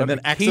constructively, but and then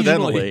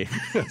accidentally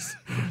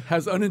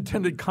has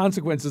unintended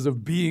consequences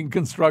of being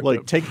constructive.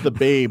 Like take the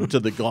babe to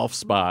the golf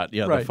spot,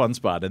 the fun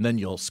spot, and then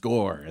you'll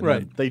score. And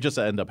then they just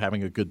end up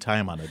having a good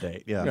time on a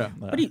date. Yeah.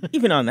 But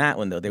even on that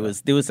one though, there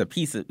was a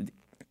piece of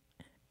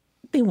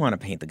they want to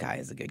paint the guy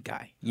as a good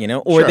guy,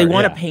 or they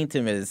want to paint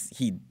him as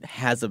he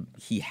has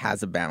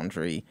a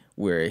boundary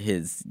where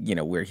his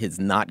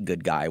not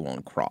good guy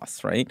won't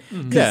cross, right?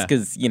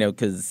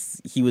 Because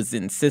he was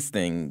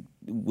insisting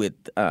with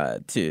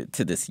to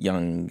his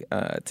young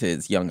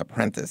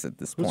apprentice at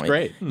this point,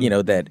 great.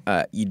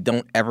 That you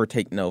don't ever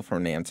take no for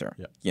an answer.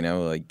 Yeah.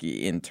 Like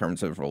in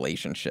terms of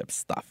relationship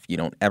stuff, you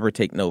don't ever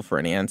take no for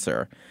an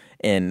answer.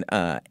 And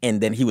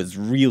then he was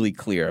really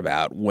clear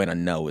about when a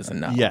no is a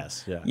no.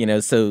 Yes, yeah.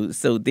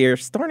 So they're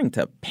starting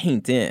to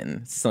paint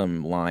in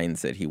some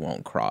lines that he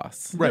won't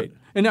cross. Right.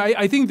 And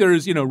I think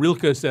there's,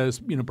 Rilke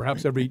says,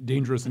 perhaps every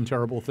dangerous and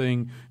terrible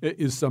thing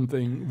is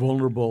something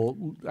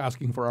vulnerable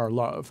asking for our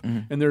love.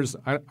 Mm-hmm. And there's,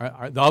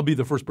 I'll be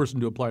the first person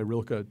to apply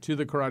Rilke to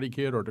the Karate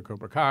Kid or to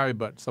Cobra Kai,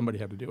 but somebody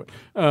had to do it.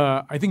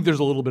 I think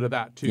there's a little bit of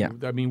that too. Yeah.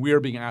 I mean, we are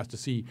being asked to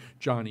see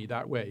Johnny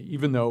that way,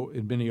 even though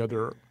in many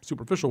other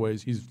superficial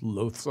ways he's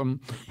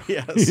loathsome.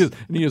 Yes.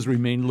 He has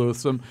remained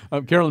loathsome.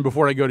 Carolyn,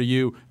 before I go to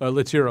you,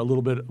 let's hear a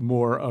little bit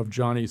more of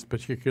Johnny's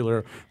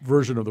particular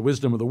version of the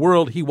wisdom of the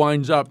world. He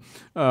winds up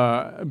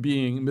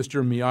being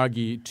Mr.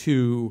 Miyagi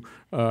to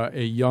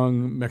a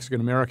young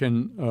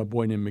Mexican-American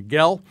boy named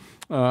Miguel.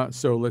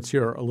 So let's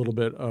hear a little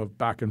bit of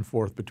back and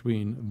forth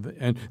between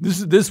and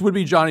this would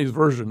be Johnny's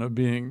version of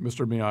being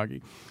Mr.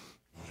 Miyagi.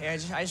 Hey, I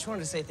just wanted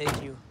to say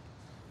thank you.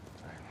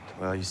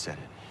 Well, you said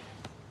it.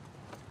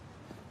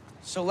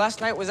 So last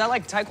night, was that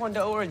like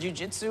Taekwondo or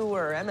Jiu-Jitsu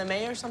or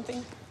MMA or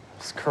something?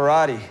 It's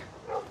karate.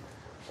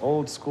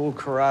 Old school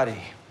karate.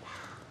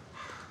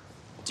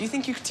 Do you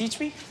think you could teach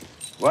me?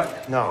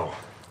 What? No.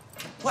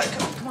 What?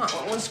 Come on.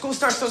 When school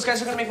starts, those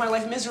guys are gonna make my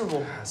life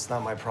miserable. That's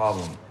not my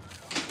problem.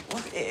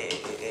 Look,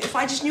 if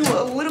I just knew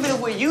a little bit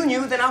of what you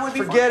knew, then I would be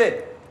Forget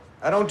it.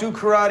 I don't do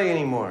karate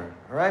anymore,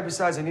 all right?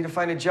 Besides, I need to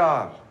find a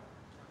job.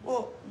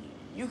 Well,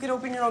 you could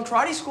open your own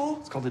karate school.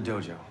 It's called a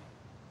dojo.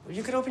 Or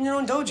you could open your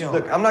own dojo.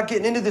 Look, I'm not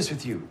getting into this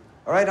with you,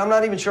 all right? I'm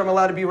not even sure I'm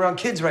allowed to be around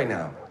kids right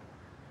now.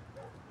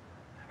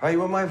 All right, you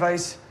want my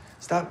advice?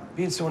 Stop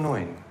being so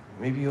annoying.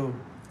 Maybe you'll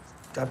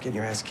stop getting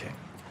your ass kicked.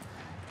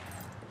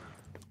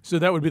 So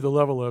that would be the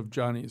level of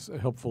Johnny's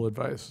helpful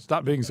advice.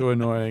 Stop being so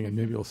annoying, and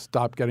maybe you'll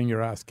stop getting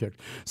your ass kicked.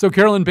 So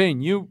Carolyn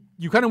Payne, you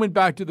kind of went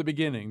back to the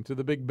beginning, to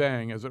the Big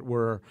Bang, as it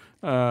were.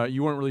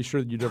 You weren't really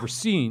sure that you'd ever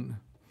seen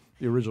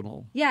the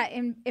original. Yeah,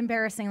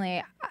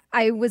 embarrassingly,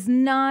 I was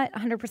not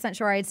 100%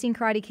 sure. I had seen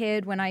Karate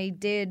Kid when I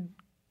did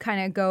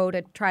kind of go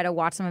to try to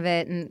watch some of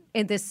it, and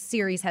this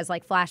series has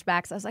like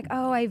flashbacks. I was like,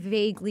 oh, I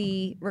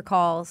vaguely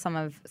recall some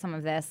of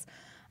this.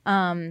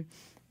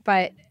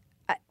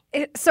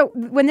 So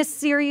when this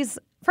series,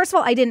 first of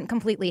all, I didn't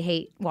completely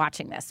hate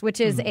watching this, which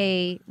is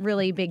a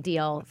really big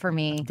deal for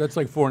me. That's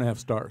like 4.5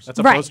 stars. That's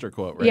a poster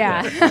quote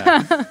right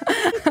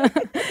there.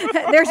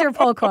 There's your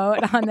pull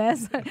quote on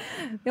this.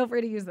 Feel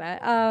free to use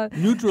that.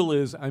 Neutral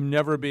is, I'm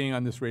never being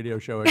on this radio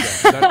show again.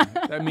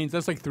 That means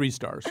that's like 3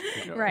 stars.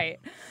 Right.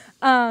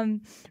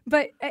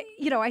 But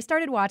I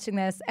started watching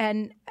this,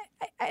 and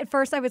at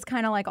first I was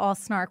kind of like all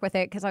snark with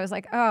it because I was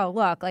like, oh,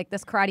 look, like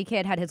this Karate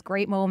Kid had his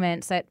great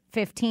moments at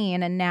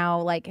 15, and now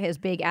like his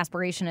big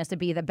aspiration is to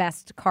be the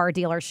best car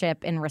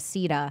dealership in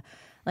Reseda.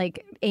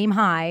 Like, aim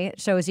high. It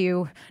shows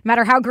you, no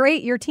matter how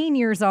great your teen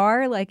years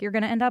are, like you're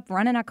going to end up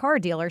running a car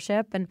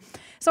dealership. And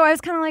so I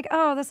was kind of like,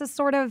 oh, this is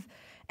sort of,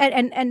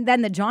 and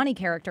then the Johnny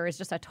character is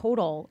just a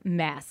total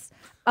mess.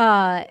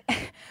 But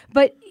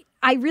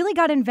I really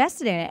got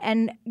invested in it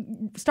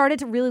and started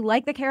to really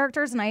like the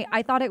characters, and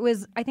I thought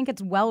I think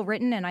it's well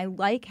written, and I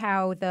like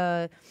how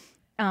the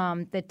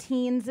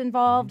teens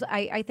involved.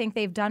 I think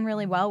they've done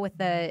really well with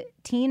the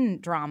teen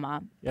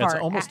drama it's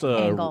almost a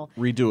angle.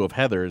 Redo of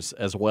Heathers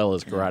as well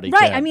as Karate Kid.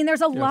 Right. I mean,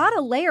 there's a lot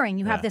of layering.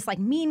 You have this like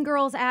Mean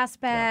Girls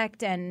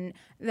aspect and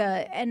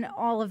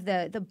all of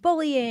the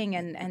bullying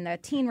and the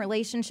teen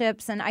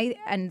relationships,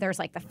 and there's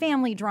like the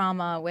family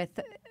drama with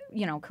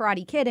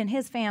Karate Kid and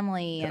his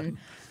family and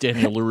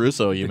Daniel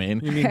LaRusso, you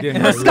mean? You mean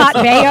Daniel Scott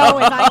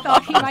Baio, as I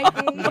thought he might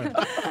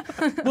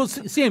be. Well,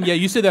 Sam,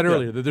 you said that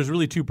earlier, that there's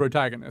really 2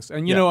 protagonists.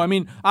 And, I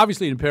mean,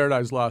 obviously in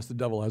Paradise Lost, the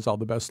devil has all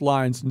the best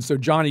lines, and so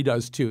Johnny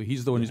does too.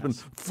 He's the one who's been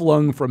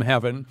flung from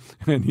heaven,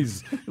 and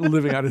he's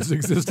living out his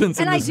existence.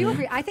 And I do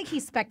agree. I think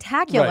he's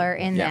spectacular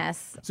in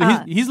this. So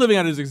he's living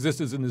out his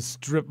existence in this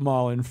strip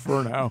mall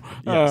inferno.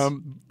 Yes.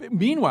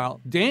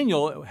 Meanwhile,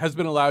 Daniel has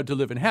been allowed to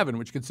live in heaven,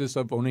 which consists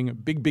of owning a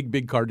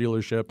big car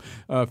dealership,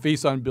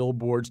 face on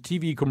billboards,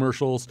 TV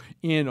commercials,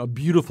 in a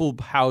beautiful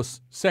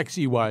house,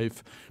 sexy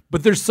wife.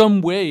 But there's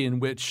some way in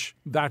which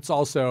that's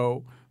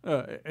also,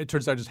 it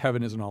turns out just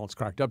heaven isn't all it's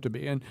cracked up to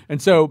be.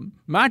 And so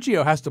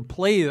Macchio has to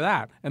play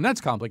that, and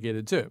that's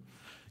complicated too.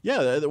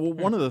 Yeah,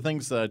 one of the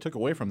things that I took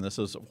away from this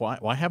is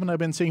why haven't I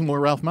been seeing more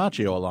Ralph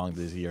Macchio along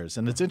these years?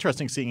 And it's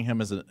interesting seeing him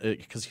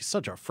because he's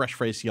such a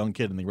fresh-faced young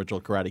kid in the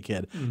original Karate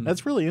Kid. Mm-hmm.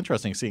 That's really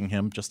interesting seeing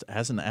him just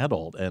as an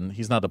adult, and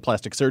he's not a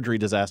plastic surgery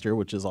disaster,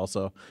 which is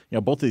also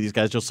both of these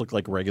guys just look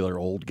like regular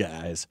old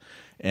guys.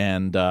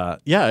 And I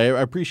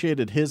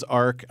appreciated his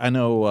arc. I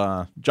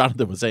know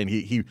Jonathan was saying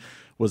he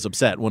was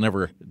upset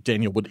whenever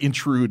Daniel would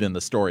intrude in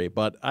the story,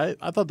 but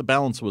I thought the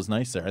balance was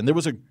nice there, and there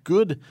was a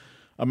good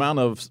amount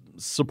of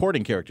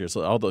supporting characters,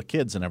 all the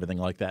kids and everything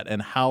like that,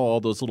 and how all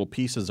those little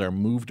pieces are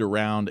moved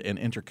around and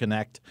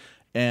interconnect.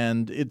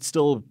 And it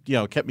still,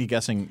 kept me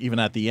guessing even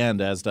at the end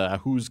as to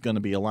who's going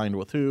to be aligned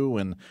with who,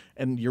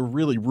 and you're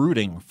really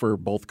rooting for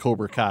both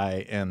Cobra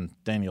Kai and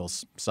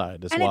Daniel's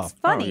side as well. And it's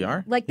funny.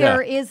 Oh, like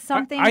there is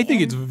something. I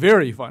think it's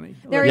very funny.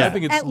 I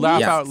think it's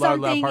laugh out loud,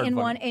 laugh something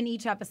hard in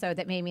each episode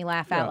that made me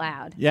laugh out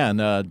loud. Yeah, and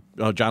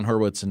John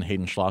Hurwitz and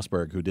Hayden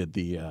Schlossberg, who did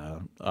the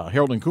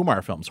Harold and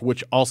Kumar films,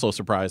 which also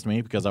surprised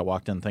me because I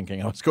walked in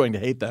thinking I was going to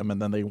hate them,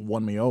 and then they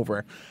won me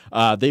over.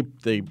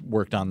 They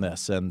worked on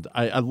this, and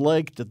I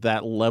liked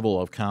that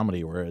level of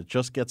comedy where it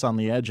just gets on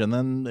the edge, and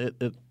then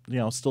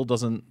it still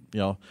doesn't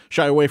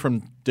shy away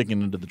from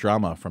digging into the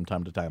drama from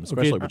time to time,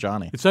 especially with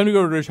Johnny. It's time to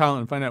go to Rich Holland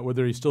and find out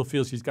whether he still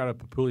feels he's got a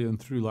Papulian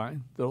through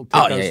line that'll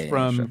take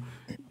us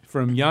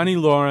from Yanny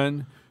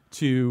Lauren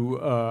to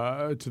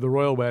the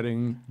royal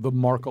wedding, the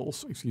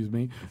Markles,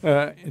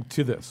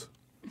 to this.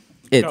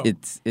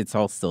 It's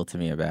all still to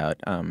me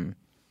about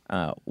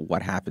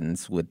what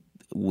happens with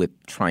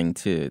trying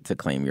to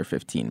claim your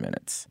 15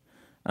 minutes,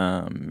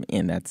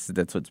 and that's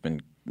what's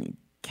been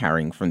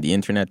carrying from the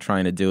internet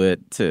trying to do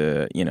it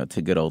to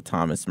good old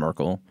Thomas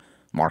Markle,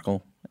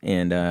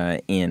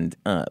 and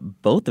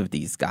both of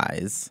these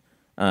guys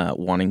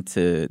wanting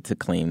to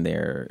claim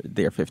their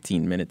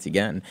 15 minutes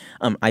again.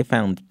 I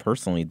found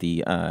personally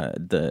the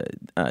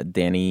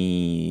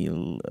Danny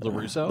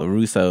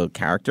LaRusso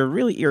character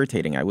really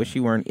irritating. I wish he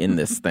weren't in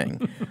this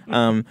thing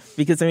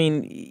because I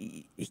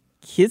mean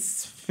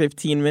his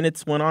 15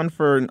 minutes went on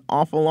for an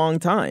awful long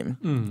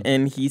time,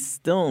 and he's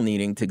still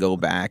needing to go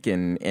back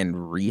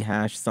and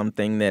rehash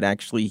something that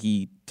actually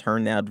he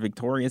turned out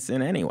victorious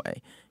in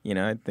anyway. You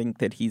know, I think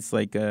that he's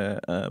like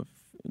a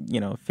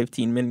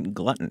 15-minute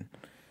glutton.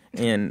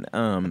 And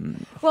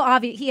well,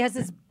 he has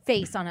his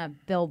face on a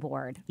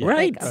billboard,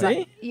 right?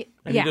 Like, see,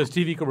 and he does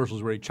TV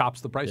commercials where he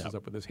chops the prices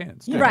up with his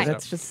hands. Yeah, right.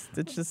 It's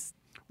just.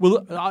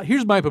 Well,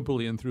 here's my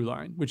Papulian through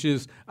line, which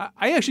is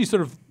I actually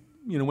sort of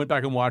went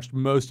back and watched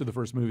most of the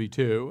first movie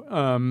too.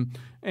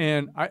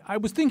 And I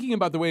was thinking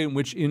about the way in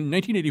which in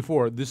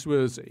 1984, this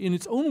was in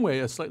its own way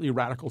a slightly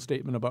radical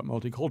statement about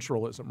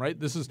multiculturalism, right?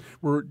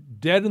 We're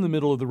dead in the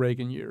middle of the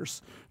Reagan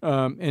years.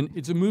 And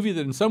it's a movie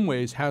that in some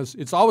ways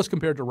it's always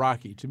compared to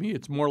Rocky. To me,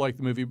 it's more like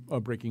the movie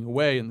Breaking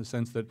Away in the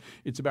sense that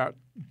it's about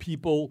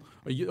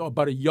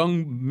about a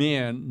young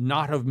man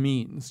not of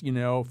means,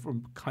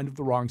 from kind of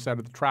the wrong side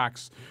of the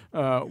tracks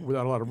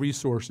without a lot of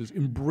resources,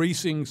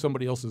 embracing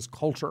somebody else's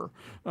culture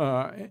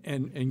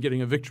and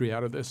getting a victory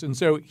out of this. And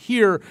so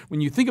here, when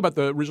you think about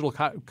the original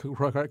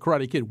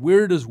Karate Kid,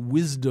 where does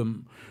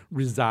wisdom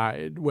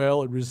reside?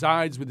 Well, it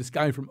resides with this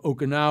guy from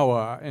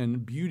Okinawa,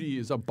 and beauty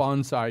is a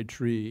bonsai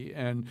tree.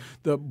 And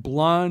the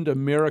blonde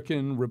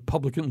American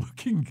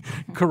Republican-looking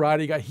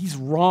karate guy, he's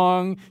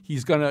wrong.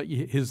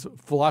 His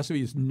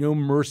philosophy is no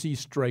mercy,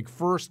 strike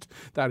first.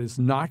 That is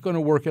not going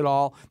to work at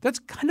all. That's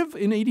kind of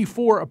in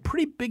 '84 a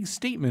pretty big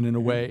statement in a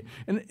way.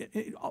 And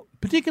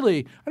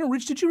particularly, I don't know,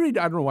 Rich, did you read?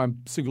 I don't know why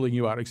I'm singling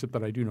you out, except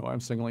that I do know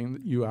I'm singling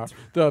you out.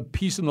 The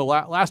piece in the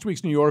last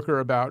week's New Yorker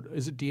about,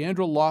 is it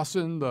Deandra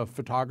Lawson, the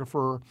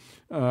photographer?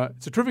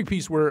 It's a terrific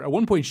piece where at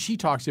one point she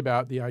talks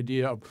about the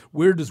idea of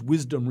where does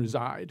wisdom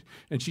reside,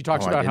 and she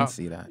talks about I didn't how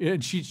see that.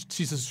 And she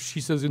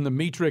says in the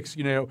Matrix,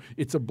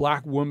 it's a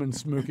black woman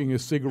smoking a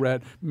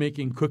cigarette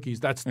making cookies.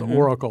 That's the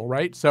oracle,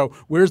 right? So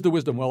where's the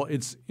wisdom? Well,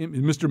 it's in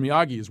Mr.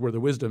 Miyagi is where the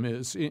wisdom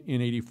is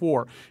in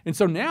 '84, and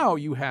so now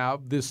you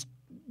have this,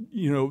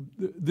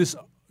 this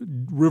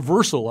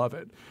reversal of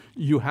it.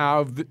 You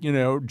have,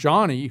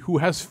 Johnny, who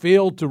has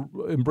failed to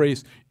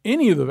embrace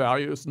any of the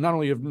values, not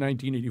only of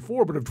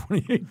 1984, but of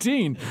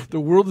 2018. The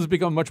world has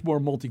become much more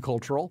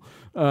multicultural,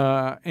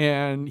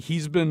 and he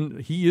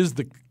is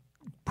the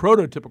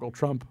prototypical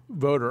Trump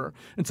voter.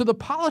 And so the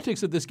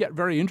politics of this get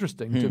very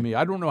interesting to me.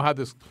 I don't know how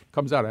this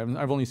comes out.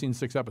 I've only seen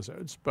 6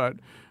 episodes, but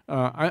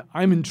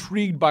I'm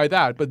intrigued by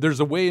that. But there's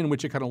a way in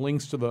which it kind of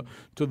links to the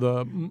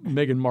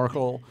Meghan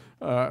Markle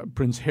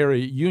Prince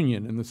Harry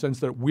union, in the sense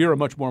that we're a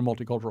much more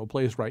multicultural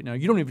place right now.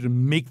 You don't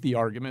even make the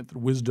argument that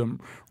wisdom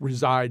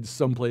resides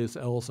someplace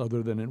else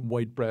other than in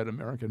white bread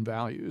American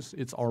values.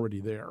 It's already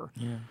there.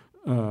 Yeah.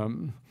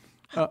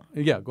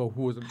 Go.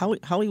 Who was it?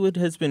 Hollywood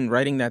has been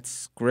writing that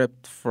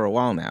script for a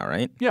while now,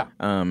 right? Yeah.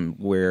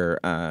 Where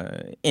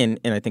and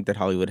I think that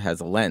Hollywood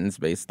has a lens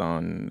based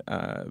on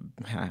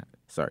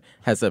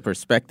has a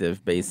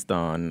perspective based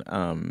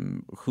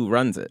on who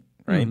runs it,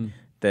 right? Mm-hmm.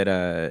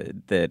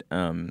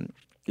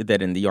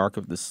 That in the arc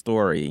of the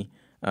story,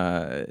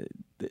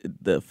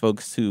 the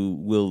folks who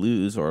will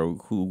lose or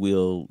who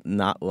will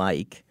not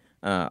like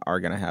are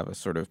going to have a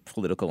sort of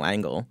political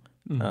angle.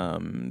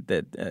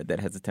 That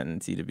has a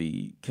tendency to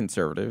be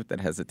conservative, that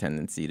has a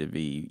tendency to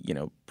be,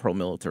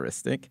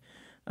 pro-militaristic,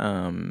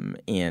 and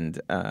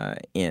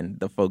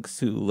the folks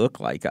who look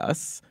like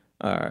us,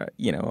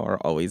 are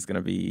always going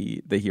to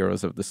be the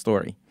heroes of the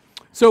story.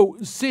 So,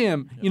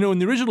 Sam, in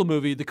the original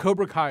movie, the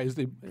Cobra Kai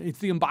it's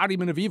the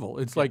embodiment of evil.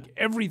 It's like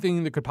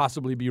everything that could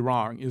possibly be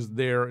wrong is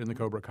there in the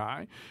Cobra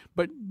Kai.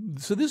 But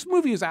so this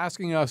movie is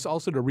asking us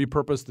also to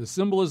repurpose the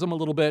symbolism a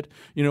little bit.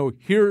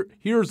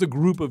 Here's a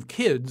group of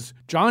kids.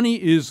 Johnny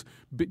is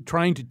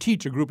trying to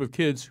teach a group of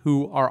kids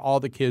who are all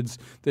the kids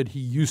that he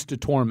used to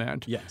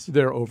torment. Yes.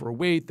 They're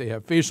overweight, they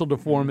have facial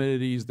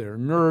deformities, they're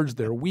nerds,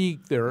 they're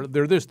weak, they're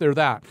this, they're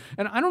that.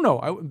 And I don't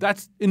know,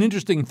 that's an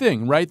interesting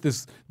thing, right?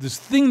 This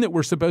thing that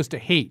we're supposed to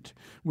hate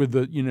with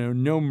the,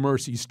 no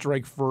mercy,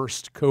 strike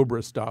first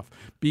Cobra stuff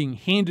being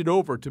handed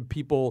over to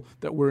people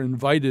that we're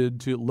invited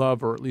to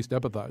love or at least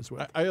empathize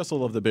with. I also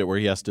love the bit where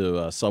he has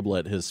to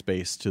sublet his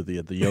space to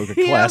the yoga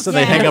class, and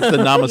they hang up the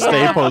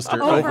Namaste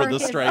poster over the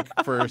strike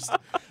first.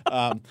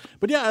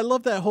 But yeah, I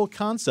love that whole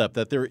concept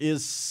that there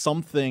is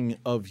something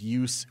of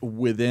use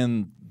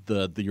within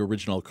the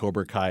original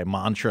Cobra Kai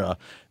mantra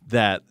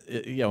that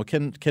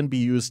can be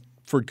used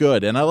for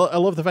good. And I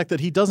love the fact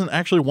that he doesn't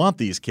actually want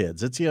these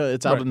kids. It's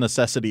out of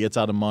necessity, it's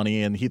out of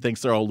money, and he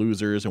thinks they're all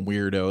losers and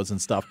weirdos and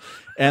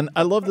stuff. And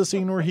I love the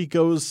scene where he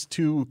goes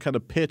to kind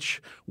of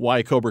pitch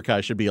why Cobra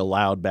Kai should be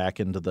allowed back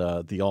into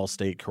the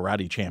all-state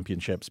karate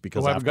championships,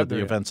 because after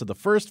the events of the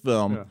first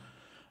film,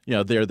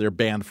 they're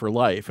banned for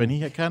life. And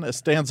he kind of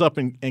stands up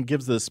and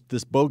gives this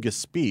bogus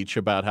speech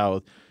about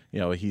how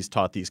he's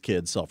taught these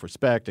kids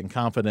self-respect and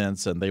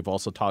confidence, and they've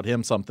also taught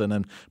him something.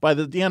 And by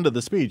the end of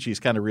the speech, he's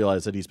kind of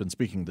realized that he's been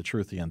speaking the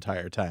truth the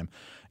entire time.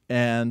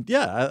 And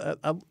I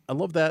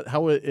love that,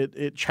 how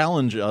it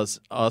challenges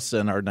us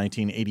in our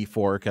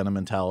 1984 kind of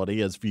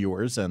mentality as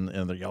viewers, and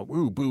they go,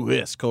 ooh, boo,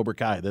 hiss, Cobra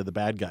Kai, they're the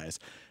bad guys.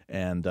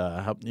 And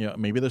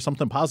maybe there's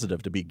something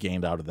positive to be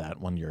gained out of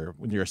that when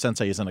your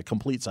sensei isn't a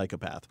complete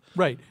psychopath.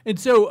 Right. And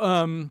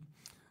so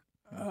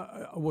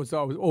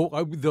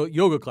the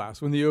yoga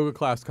class, when the yoga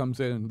class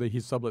comes in, he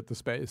sublet the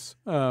space.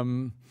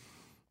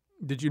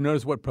 Did you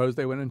notice what pose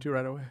they went into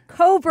right away?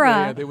 Cobra.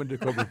 Yeah, they went to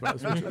Cobra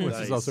pose, which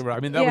is also right. I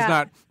mean, that was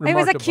not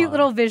remarked It was a cute upon.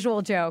 little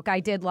visual joke.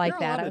 I did like There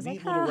are that. a lot I of was like,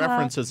 neat little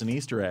references and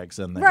Easter eggs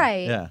in there.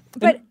 Right. Yeah.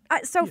 But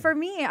for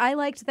me, I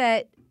liked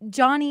that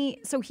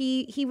Johnny, so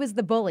he was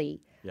the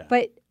bully. Yeah.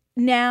 But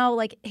now,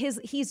 like,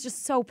 he's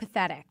just so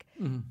pathetic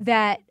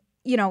that,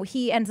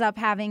 he ends up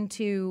having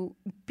to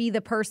be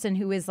the person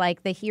who is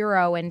like the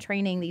hero and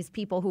training these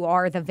people who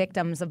are the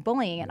victims of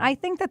bullying. And I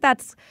think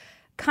that's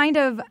kind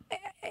of,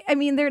 I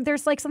mean,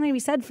 there's like something to be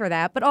said for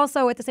that. But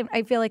also at the same,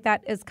 I feel like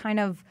that is kind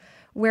of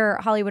where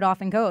Hollywood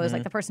often goes.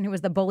 Like the person who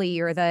was the bully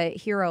or the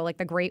hero, like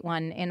the great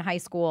one in high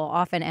school,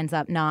 often ends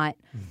up not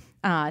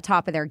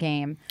top of their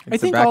game. It's I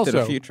think a Back also to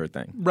the Future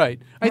thing. Right.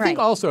 I think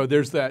Right. also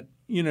there's that,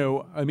 you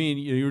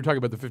were talking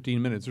about the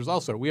 15 minutes. There's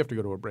also, we have to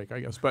go to a break, I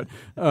guess. But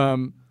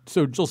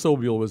so Jill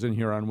Sobule was in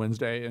here on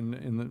Wednesday,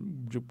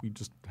 and we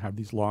just have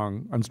these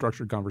long,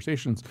 unstructured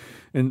conversations.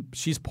 And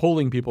she's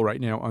polling people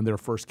right now on their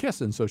first kiss.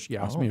 And so she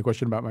asked me a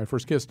question about my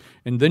first kiss.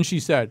 And then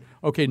she said,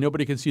 okay,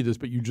 nobody can see this,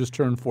 but you just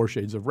turned 4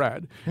 shades of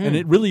red. And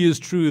it really is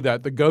true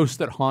that the ghosts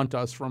that haunt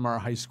us from our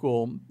high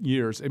school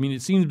years, I mean,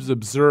 it seems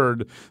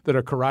absurd that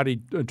a karate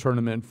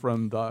tournament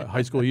from the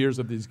high school years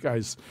of these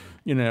guys,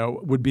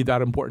 would be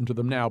that important to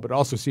them now, but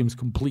also seems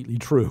completely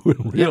true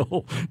and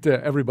real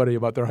to everybody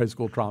about their high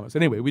school traumas.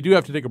 Anyway, we do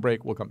have to take a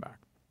break. We'll come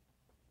back.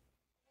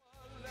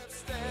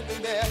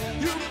 Standing there,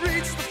 you've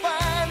reached the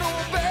final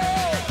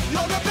bell.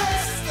 You're the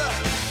best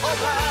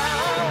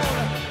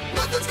around.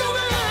 Nothing's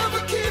gonna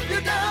ever keep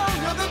you down.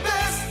 You're the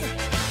best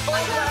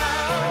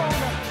around.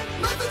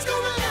 Nothing's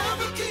gonna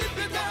ever keep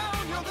you down.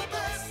 You're the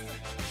best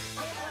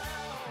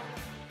around.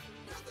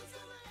 Nothing's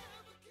gonna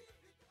ever keep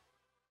you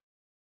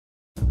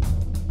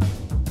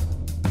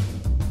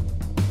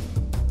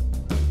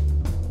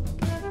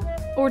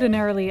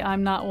Ordinarily,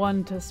 I'm not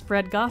one to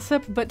spread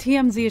gossip, but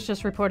TMZ has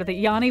just reported that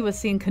Yanny was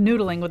seen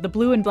canoodling with the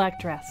blue and black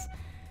dress.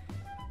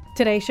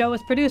 Today's show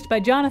was produced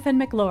by Jonathan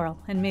McLaurel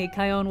and me,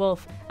 Kyone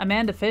Wolf.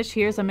 Amanda Fish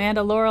here's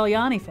Amanda Laurel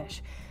Yanny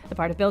Fish. The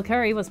part of Bill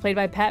Curry was played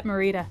by Pat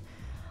Morita.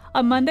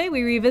 On Monday,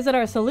 we revisit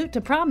our salute to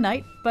prom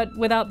night, but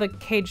without the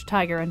caged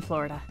tiger in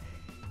Florida.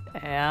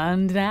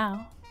 And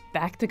now,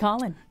 back to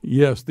Colin.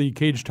 Yes, the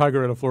caged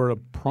tiger at a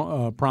Florida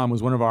prom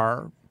was one of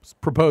our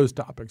proposed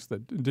topics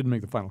that didn't make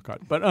the final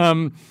cut. But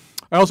I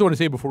also want to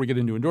say before we get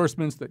into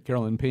endorsements that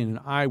Carolyn Payne and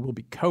I will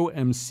be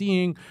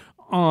co-emceeing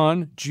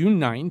on June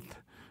 9th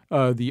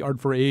the Art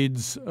for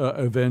AIDS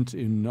event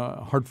in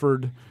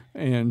Hartford.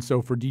 And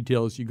so for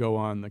details, you go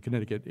on the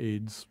Connecticut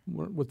AIDS.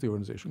 What's the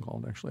organization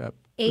called, actually?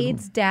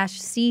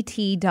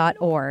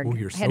 AIDS-CT.org. Oh,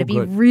 you're I had so to be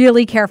good.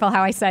 really careful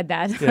how I said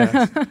that.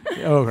 Yes.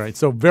 All right.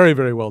 So very,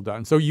 very well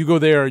done. So you go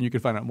there and you can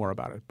find out more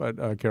about it.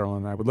 But Carolyn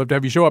and I would love to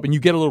have you show up, and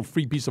you get a little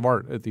free piece of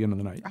art at the end of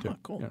the night, too. Oh,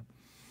 cool. Yeah.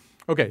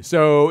 Okay.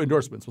 So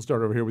endorsements. We'll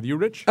start over here with you,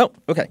 Rich. Oh,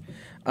 okay.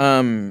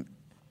 2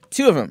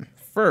 of them.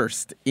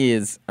 First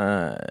is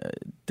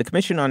the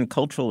Commission on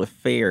Cultural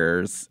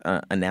Affairs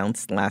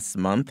announced last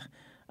month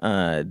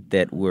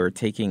that we're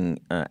taking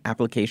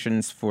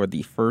applications for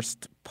the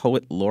first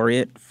poet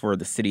laureate for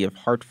the city of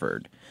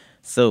Hartford.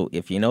 So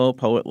if you know a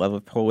poet, love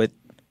a poet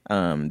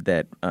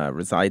that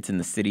resides in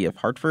the city of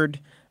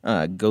Hartford,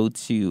 go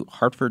to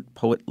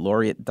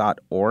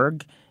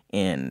hartfordpoetlaureate.org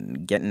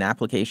and get an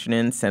application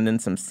in, send in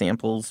some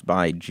samples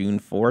by June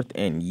 4th,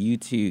 and you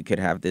too could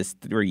have this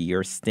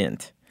 3-year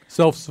stint.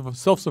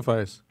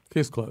 Self-suffice.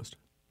 Case closed.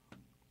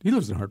 He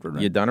lives in Hartford,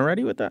 right? You done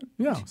already with that?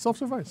 Yeah,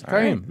 self-suffice. All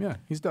right. Kaim. Yeah,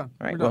 he's done.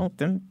 All right, We're done. well,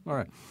 then All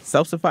right.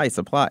 self-suffice,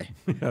 apply.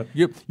 Yeah,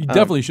 you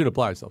definitely should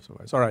apply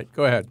self-suffice. All right,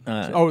 go ahead.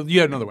 You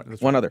had another one.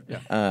 That's One right. other.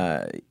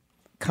 Yeah.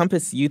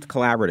 Compass Youth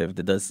Collaborative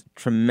that does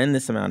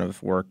tremendous amount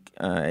of work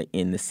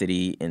in the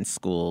city, in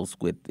schools,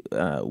 with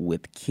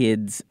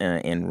kids,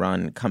 and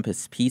run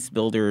Compass Peace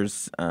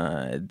Builders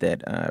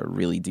that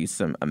really do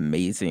some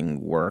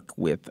amazing work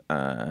with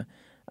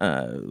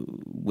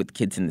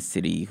kids in the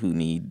city who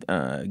need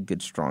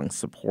good, strong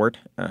support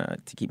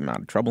to keep them out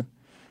of trouble.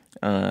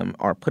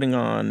 Are putting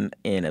on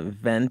an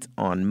event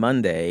on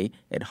Monday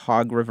at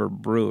Hog River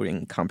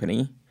Brewing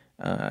Company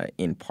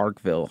in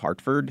Parkville,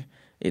 Hartford.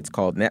 It's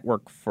called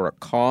Network for a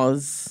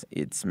Cause.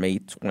 It's May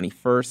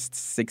 21st,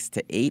 6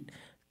 to 8,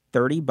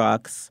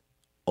 $30,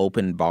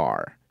 open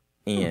bar,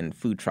 and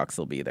food trucks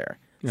will be there.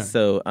 Yeah.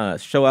 So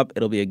show up.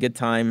 It'll be a good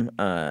time.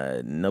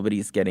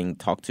 Nobody's getting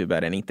talked to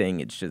about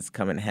anything. It's just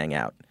come and hang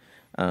out.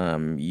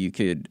 You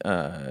could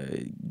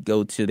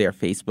go to their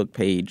Facebook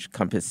page,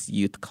 Compass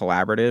Youth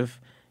Collaborative,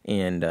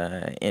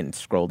 and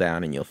scroll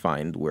down, and you'll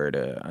find where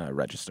to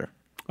register.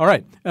 All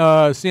right.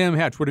 Sam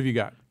Hatch, what have you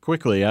got?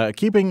 Quickly,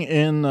 keeping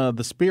in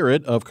the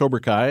spirit of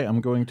Cobra Kai,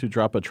 I'm going to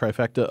drop a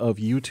trifecta of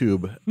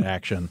YouTube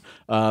action.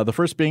 The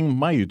first being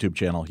my YouTube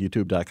channel,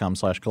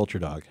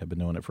 youtube.com/culturedog. I've been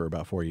doing it for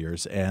about 4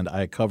 years, and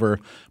I cover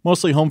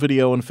mostly home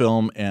video and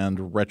film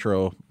and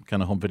retro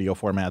kind of home video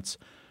formats.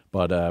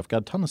 But I've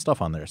got a ton of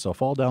stuff on there, so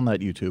fall down that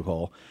YouTube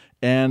hole.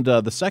 And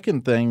the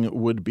second thing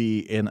would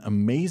be an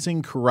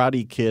amazing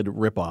Karate Kid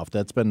ripoff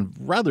that's been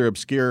rather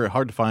obscure,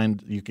 hard to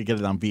find. You could get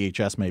it on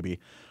VHS maybe.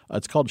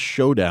 It's called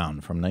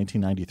Showdown from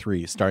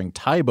 1993, starring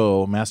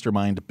Taibo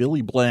mastermind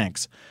Billy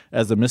Blanks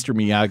as the Mr.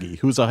 Miyagi,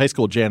 who's a high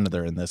school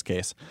janitor in this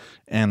case.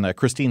 And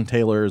Christine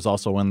Taylor is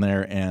also in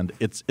there, and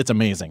it's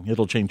amazing.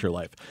 It'll change your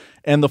life.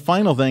 And the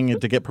final thing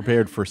to get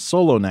prepared for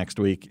Solo next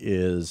week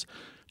is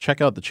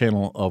check out the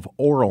channel of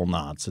Oral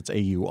Knots. It's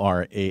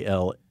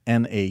AURALNAUTS.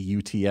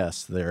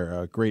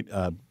 They're a great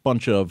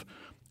bunch of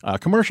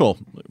commercial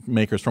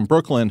makers from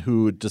Brooklyn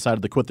who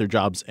decided to quit their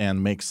jobs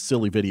and make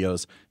silly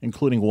videos,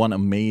 including one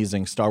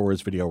amazing Star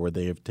Wars video where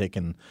they have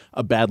taken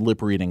a bad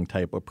lip reading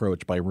type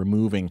approach by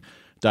removing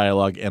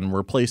dialogue and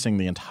replacing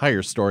the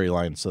entire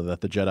storyline so that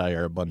the Jedi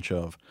are a bunch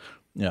of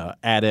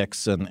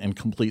addicts and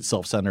complete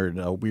self-centered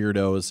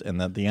weirdos,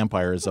 and that the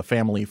Empire is a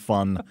family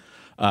fun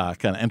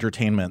kind of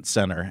entertainment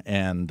center.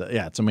 And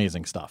yeah, it's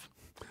amazing stuff.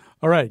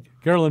 All right,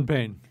 Carolyn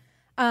Payne.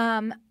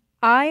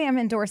 I am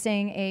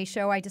endorsing a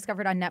show I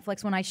discovered on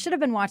Netflix when I should have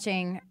been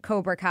watching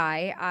Cobra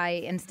Kai.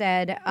 I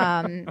instead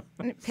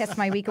pissed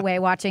my week away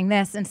watching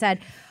this and said,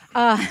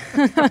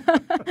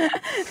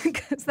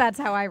 because that's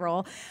how I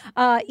roll.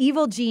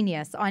 Evil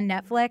Genius on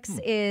Netflix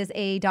is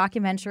a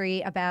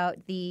documentary about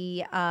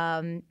the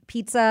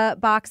pizza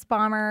box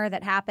bomber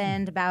that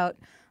happened about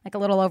like a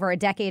little over a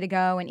decade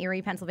ago in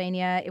Erie,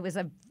 Pennsylvania. It was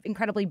an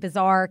incredibly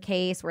bizarre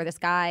case where this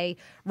guy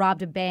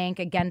robbed a bank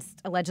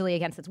allegedly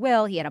against its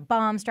will. He had a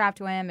bomb strapped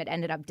to him. It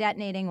ended up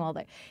detonating.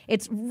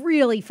 It's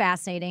really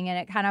fascinating, and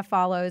it kind of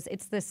follows.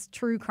 It's this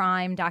true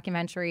crime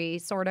documentary,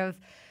 sort of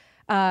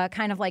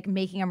kind of like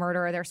Making a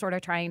Murderer. They're sort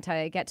of trying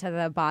to get to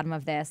the bottom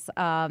of this,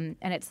 and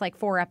it's like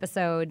 4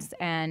 episodes,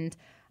 and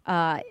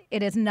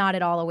it is not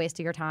at all a waste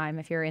of your time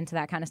if you're into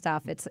that kind of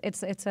stuff. It's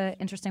an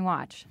interesting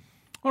watch.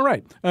 All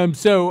right.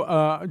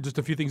 So just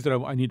a few things that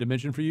I need to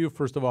mention for you.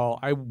 First of all,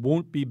 I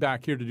won't be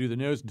back here to do the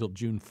news until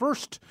June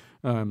 1st.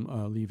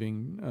 I'm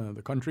leaving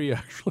the country,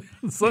 actually,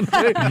 on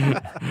Sunday.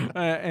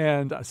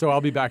 And so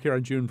I'll be back here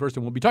on June 1st,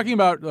 and we'll be talking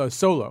about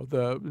Solo,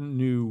 the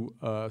new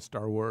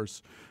Star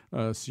Wars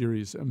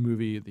series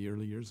movie, the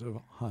early years of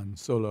Han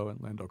Solo and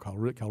Lando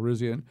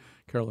Calrissian.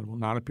 Carolyn will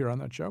not appear on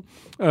that show.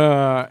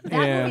 That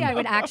movie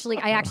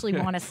I actually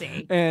want to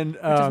see, and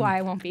which is why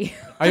I won't be.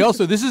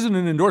 This isn't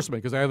an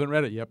endorsement because I haven't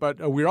read it yet, but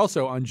we're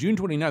also on June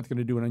 29th going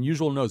to do an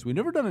unusual nose. We've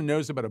never done a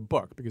nose about a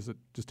book because it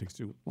just takes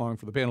too long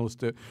for the panelists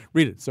to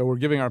read it. So we're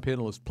giving our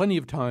panelists plenty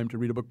of time to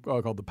read a book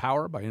called The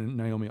Power by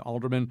Naomi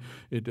Alderman.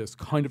 It is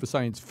kind of a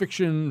science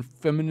fiction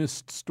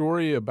feminist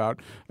story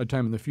about a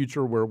time in the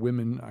future where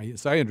women,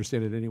 as I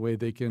understand it anyway,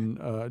 they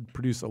can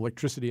produce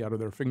electricity out of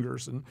their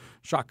fingers and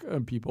shock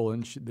people,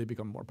 and they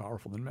become more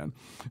powerful than men.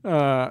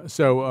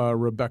 So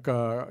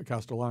Rebecca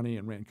Castellani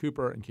and Rand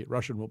Cooper and Kate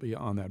Russian will be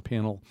on that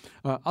panel.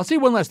 I'll say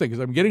one last thing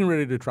because I'm getting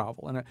ready to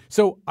travel. And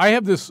so I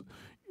have this,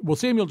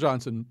 Samuel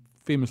Johnson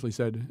famously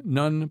said,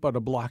 none but a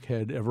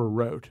blockhead ever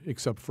wrote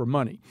except for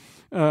money.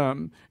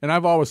 And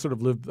I've always sort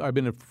of I've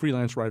been a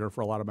freelance writer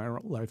for a lot of my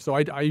life, so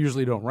I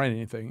usually don't write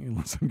anything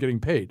unless I'm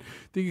getting paid.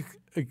 The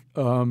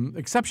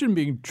exception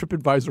being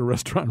TripAdvisor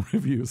restaurant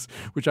reviews,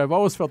 which I've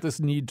always felt this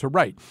need to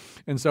write.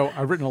 And so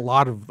I've written a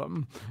lot of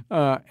them.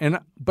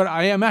 But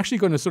I am actually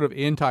going to sort of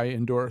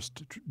anti-endorse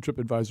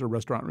TripAdvisor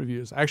restaurant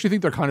reviews. I actually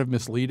think they're kind of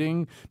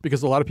misleading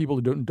because a lot of people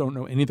who don't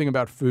know anything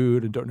about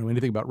food and don't know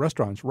anything about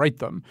restaurants write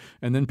them.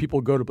 And then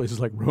people go to places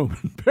like Rome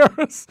and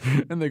Paris,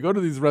 and they go to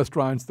these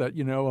restaurants that,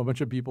 a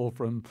bunch of people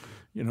from,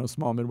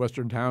 small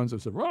Midwestern towns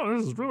have said, well,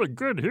 this is really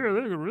good here.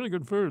 They got really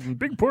good food and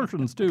big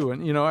portions too.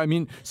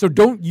 And, so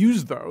don't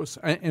use those.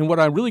 And what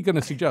I'm really going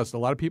to suggest, a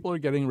lot of people are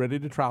getting ready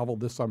to travel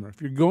this summer.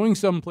 If you're going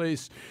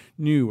someplace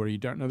new or you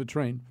don't know the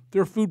terrain,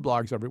 there are food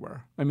blogs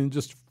everywhere.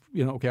 Just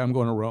okay, I'm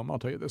going to Rome, I'll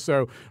tell you this.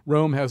 So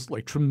Rome has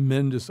like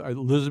tremendous,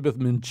 Elizabeth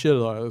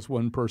Mincilla is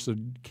one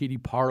person, Katie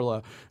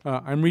Parla.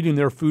 I'm reading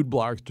their food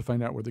blogs to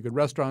find out where the good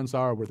restaurants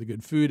are, where the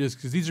good food is,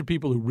 because these are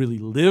people who really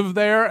live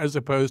there as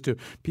opposed to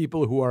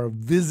people who are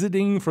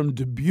visiting from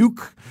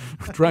Dubuque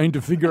trying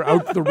to figure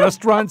out the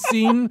restaurant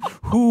scene.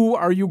 Who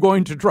are you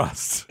going to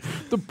trust?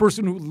 The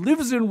person who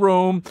lives in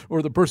Rome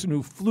or the person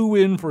who flew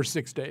in for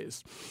 6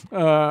 days?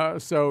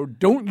 So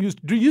use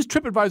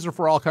TripAdvisor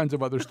for all kinds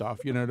of other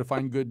stuff, to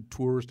find good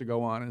tours to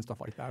go on and stuff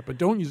like that. But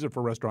don't use it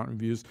for restaurant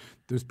reviews.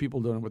 Those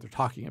people don't know what they're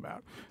talking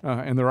about.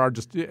 And there are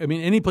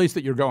any place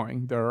that you're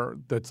going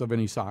that's of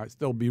any size,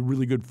 there'll be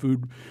really good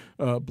food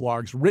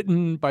blogs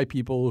written by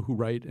people who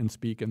write and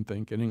speak and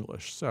think in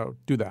English. So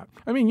do that.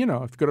 I mean, if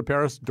you go to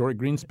Paris, Dory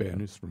Greenspan,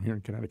 who's from here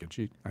in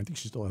Connecticut, I think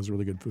she still has a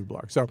really good food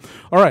blog. So,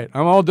 all right,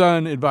 I'm all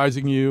done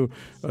advising you.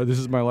 This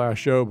is my last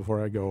show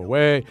before I go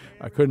away.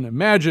 I couldn't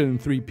imagine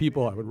 3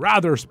 people I would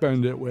rather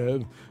spend it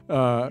with,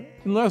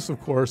 unless, of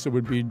course, it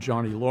would be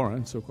Johnny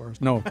Lawrence, of course.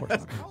 No, of course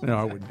not. No,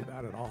 I wouldn't do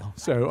that at all.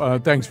 So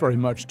thanks very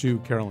much to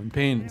Carolyn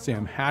Payne and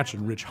Sam Hatch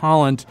and Rich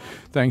Holland.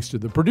 Thanks to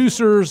the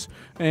producers,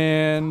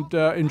 and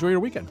enjoy your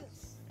weekend.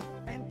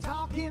 And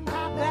talking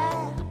about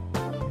that,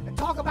 and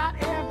talk about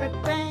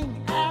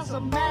everything as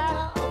a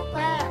matter of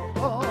fact.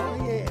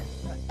 Oh, yeah.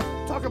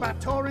 Talk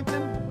about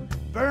Torrington,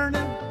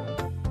 Vernon,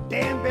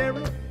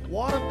 Danbury,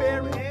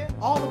 Waterbury,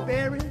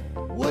 Alderberry,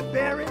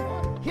 Woodbury,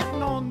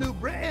 hitting on New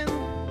Britain,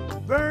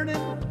 Vernon,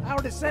 I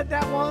already said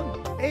that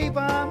one,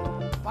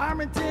 Avon,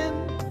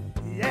 Farmington,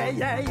 yeah.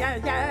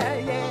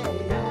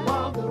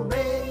 On the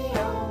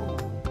radio.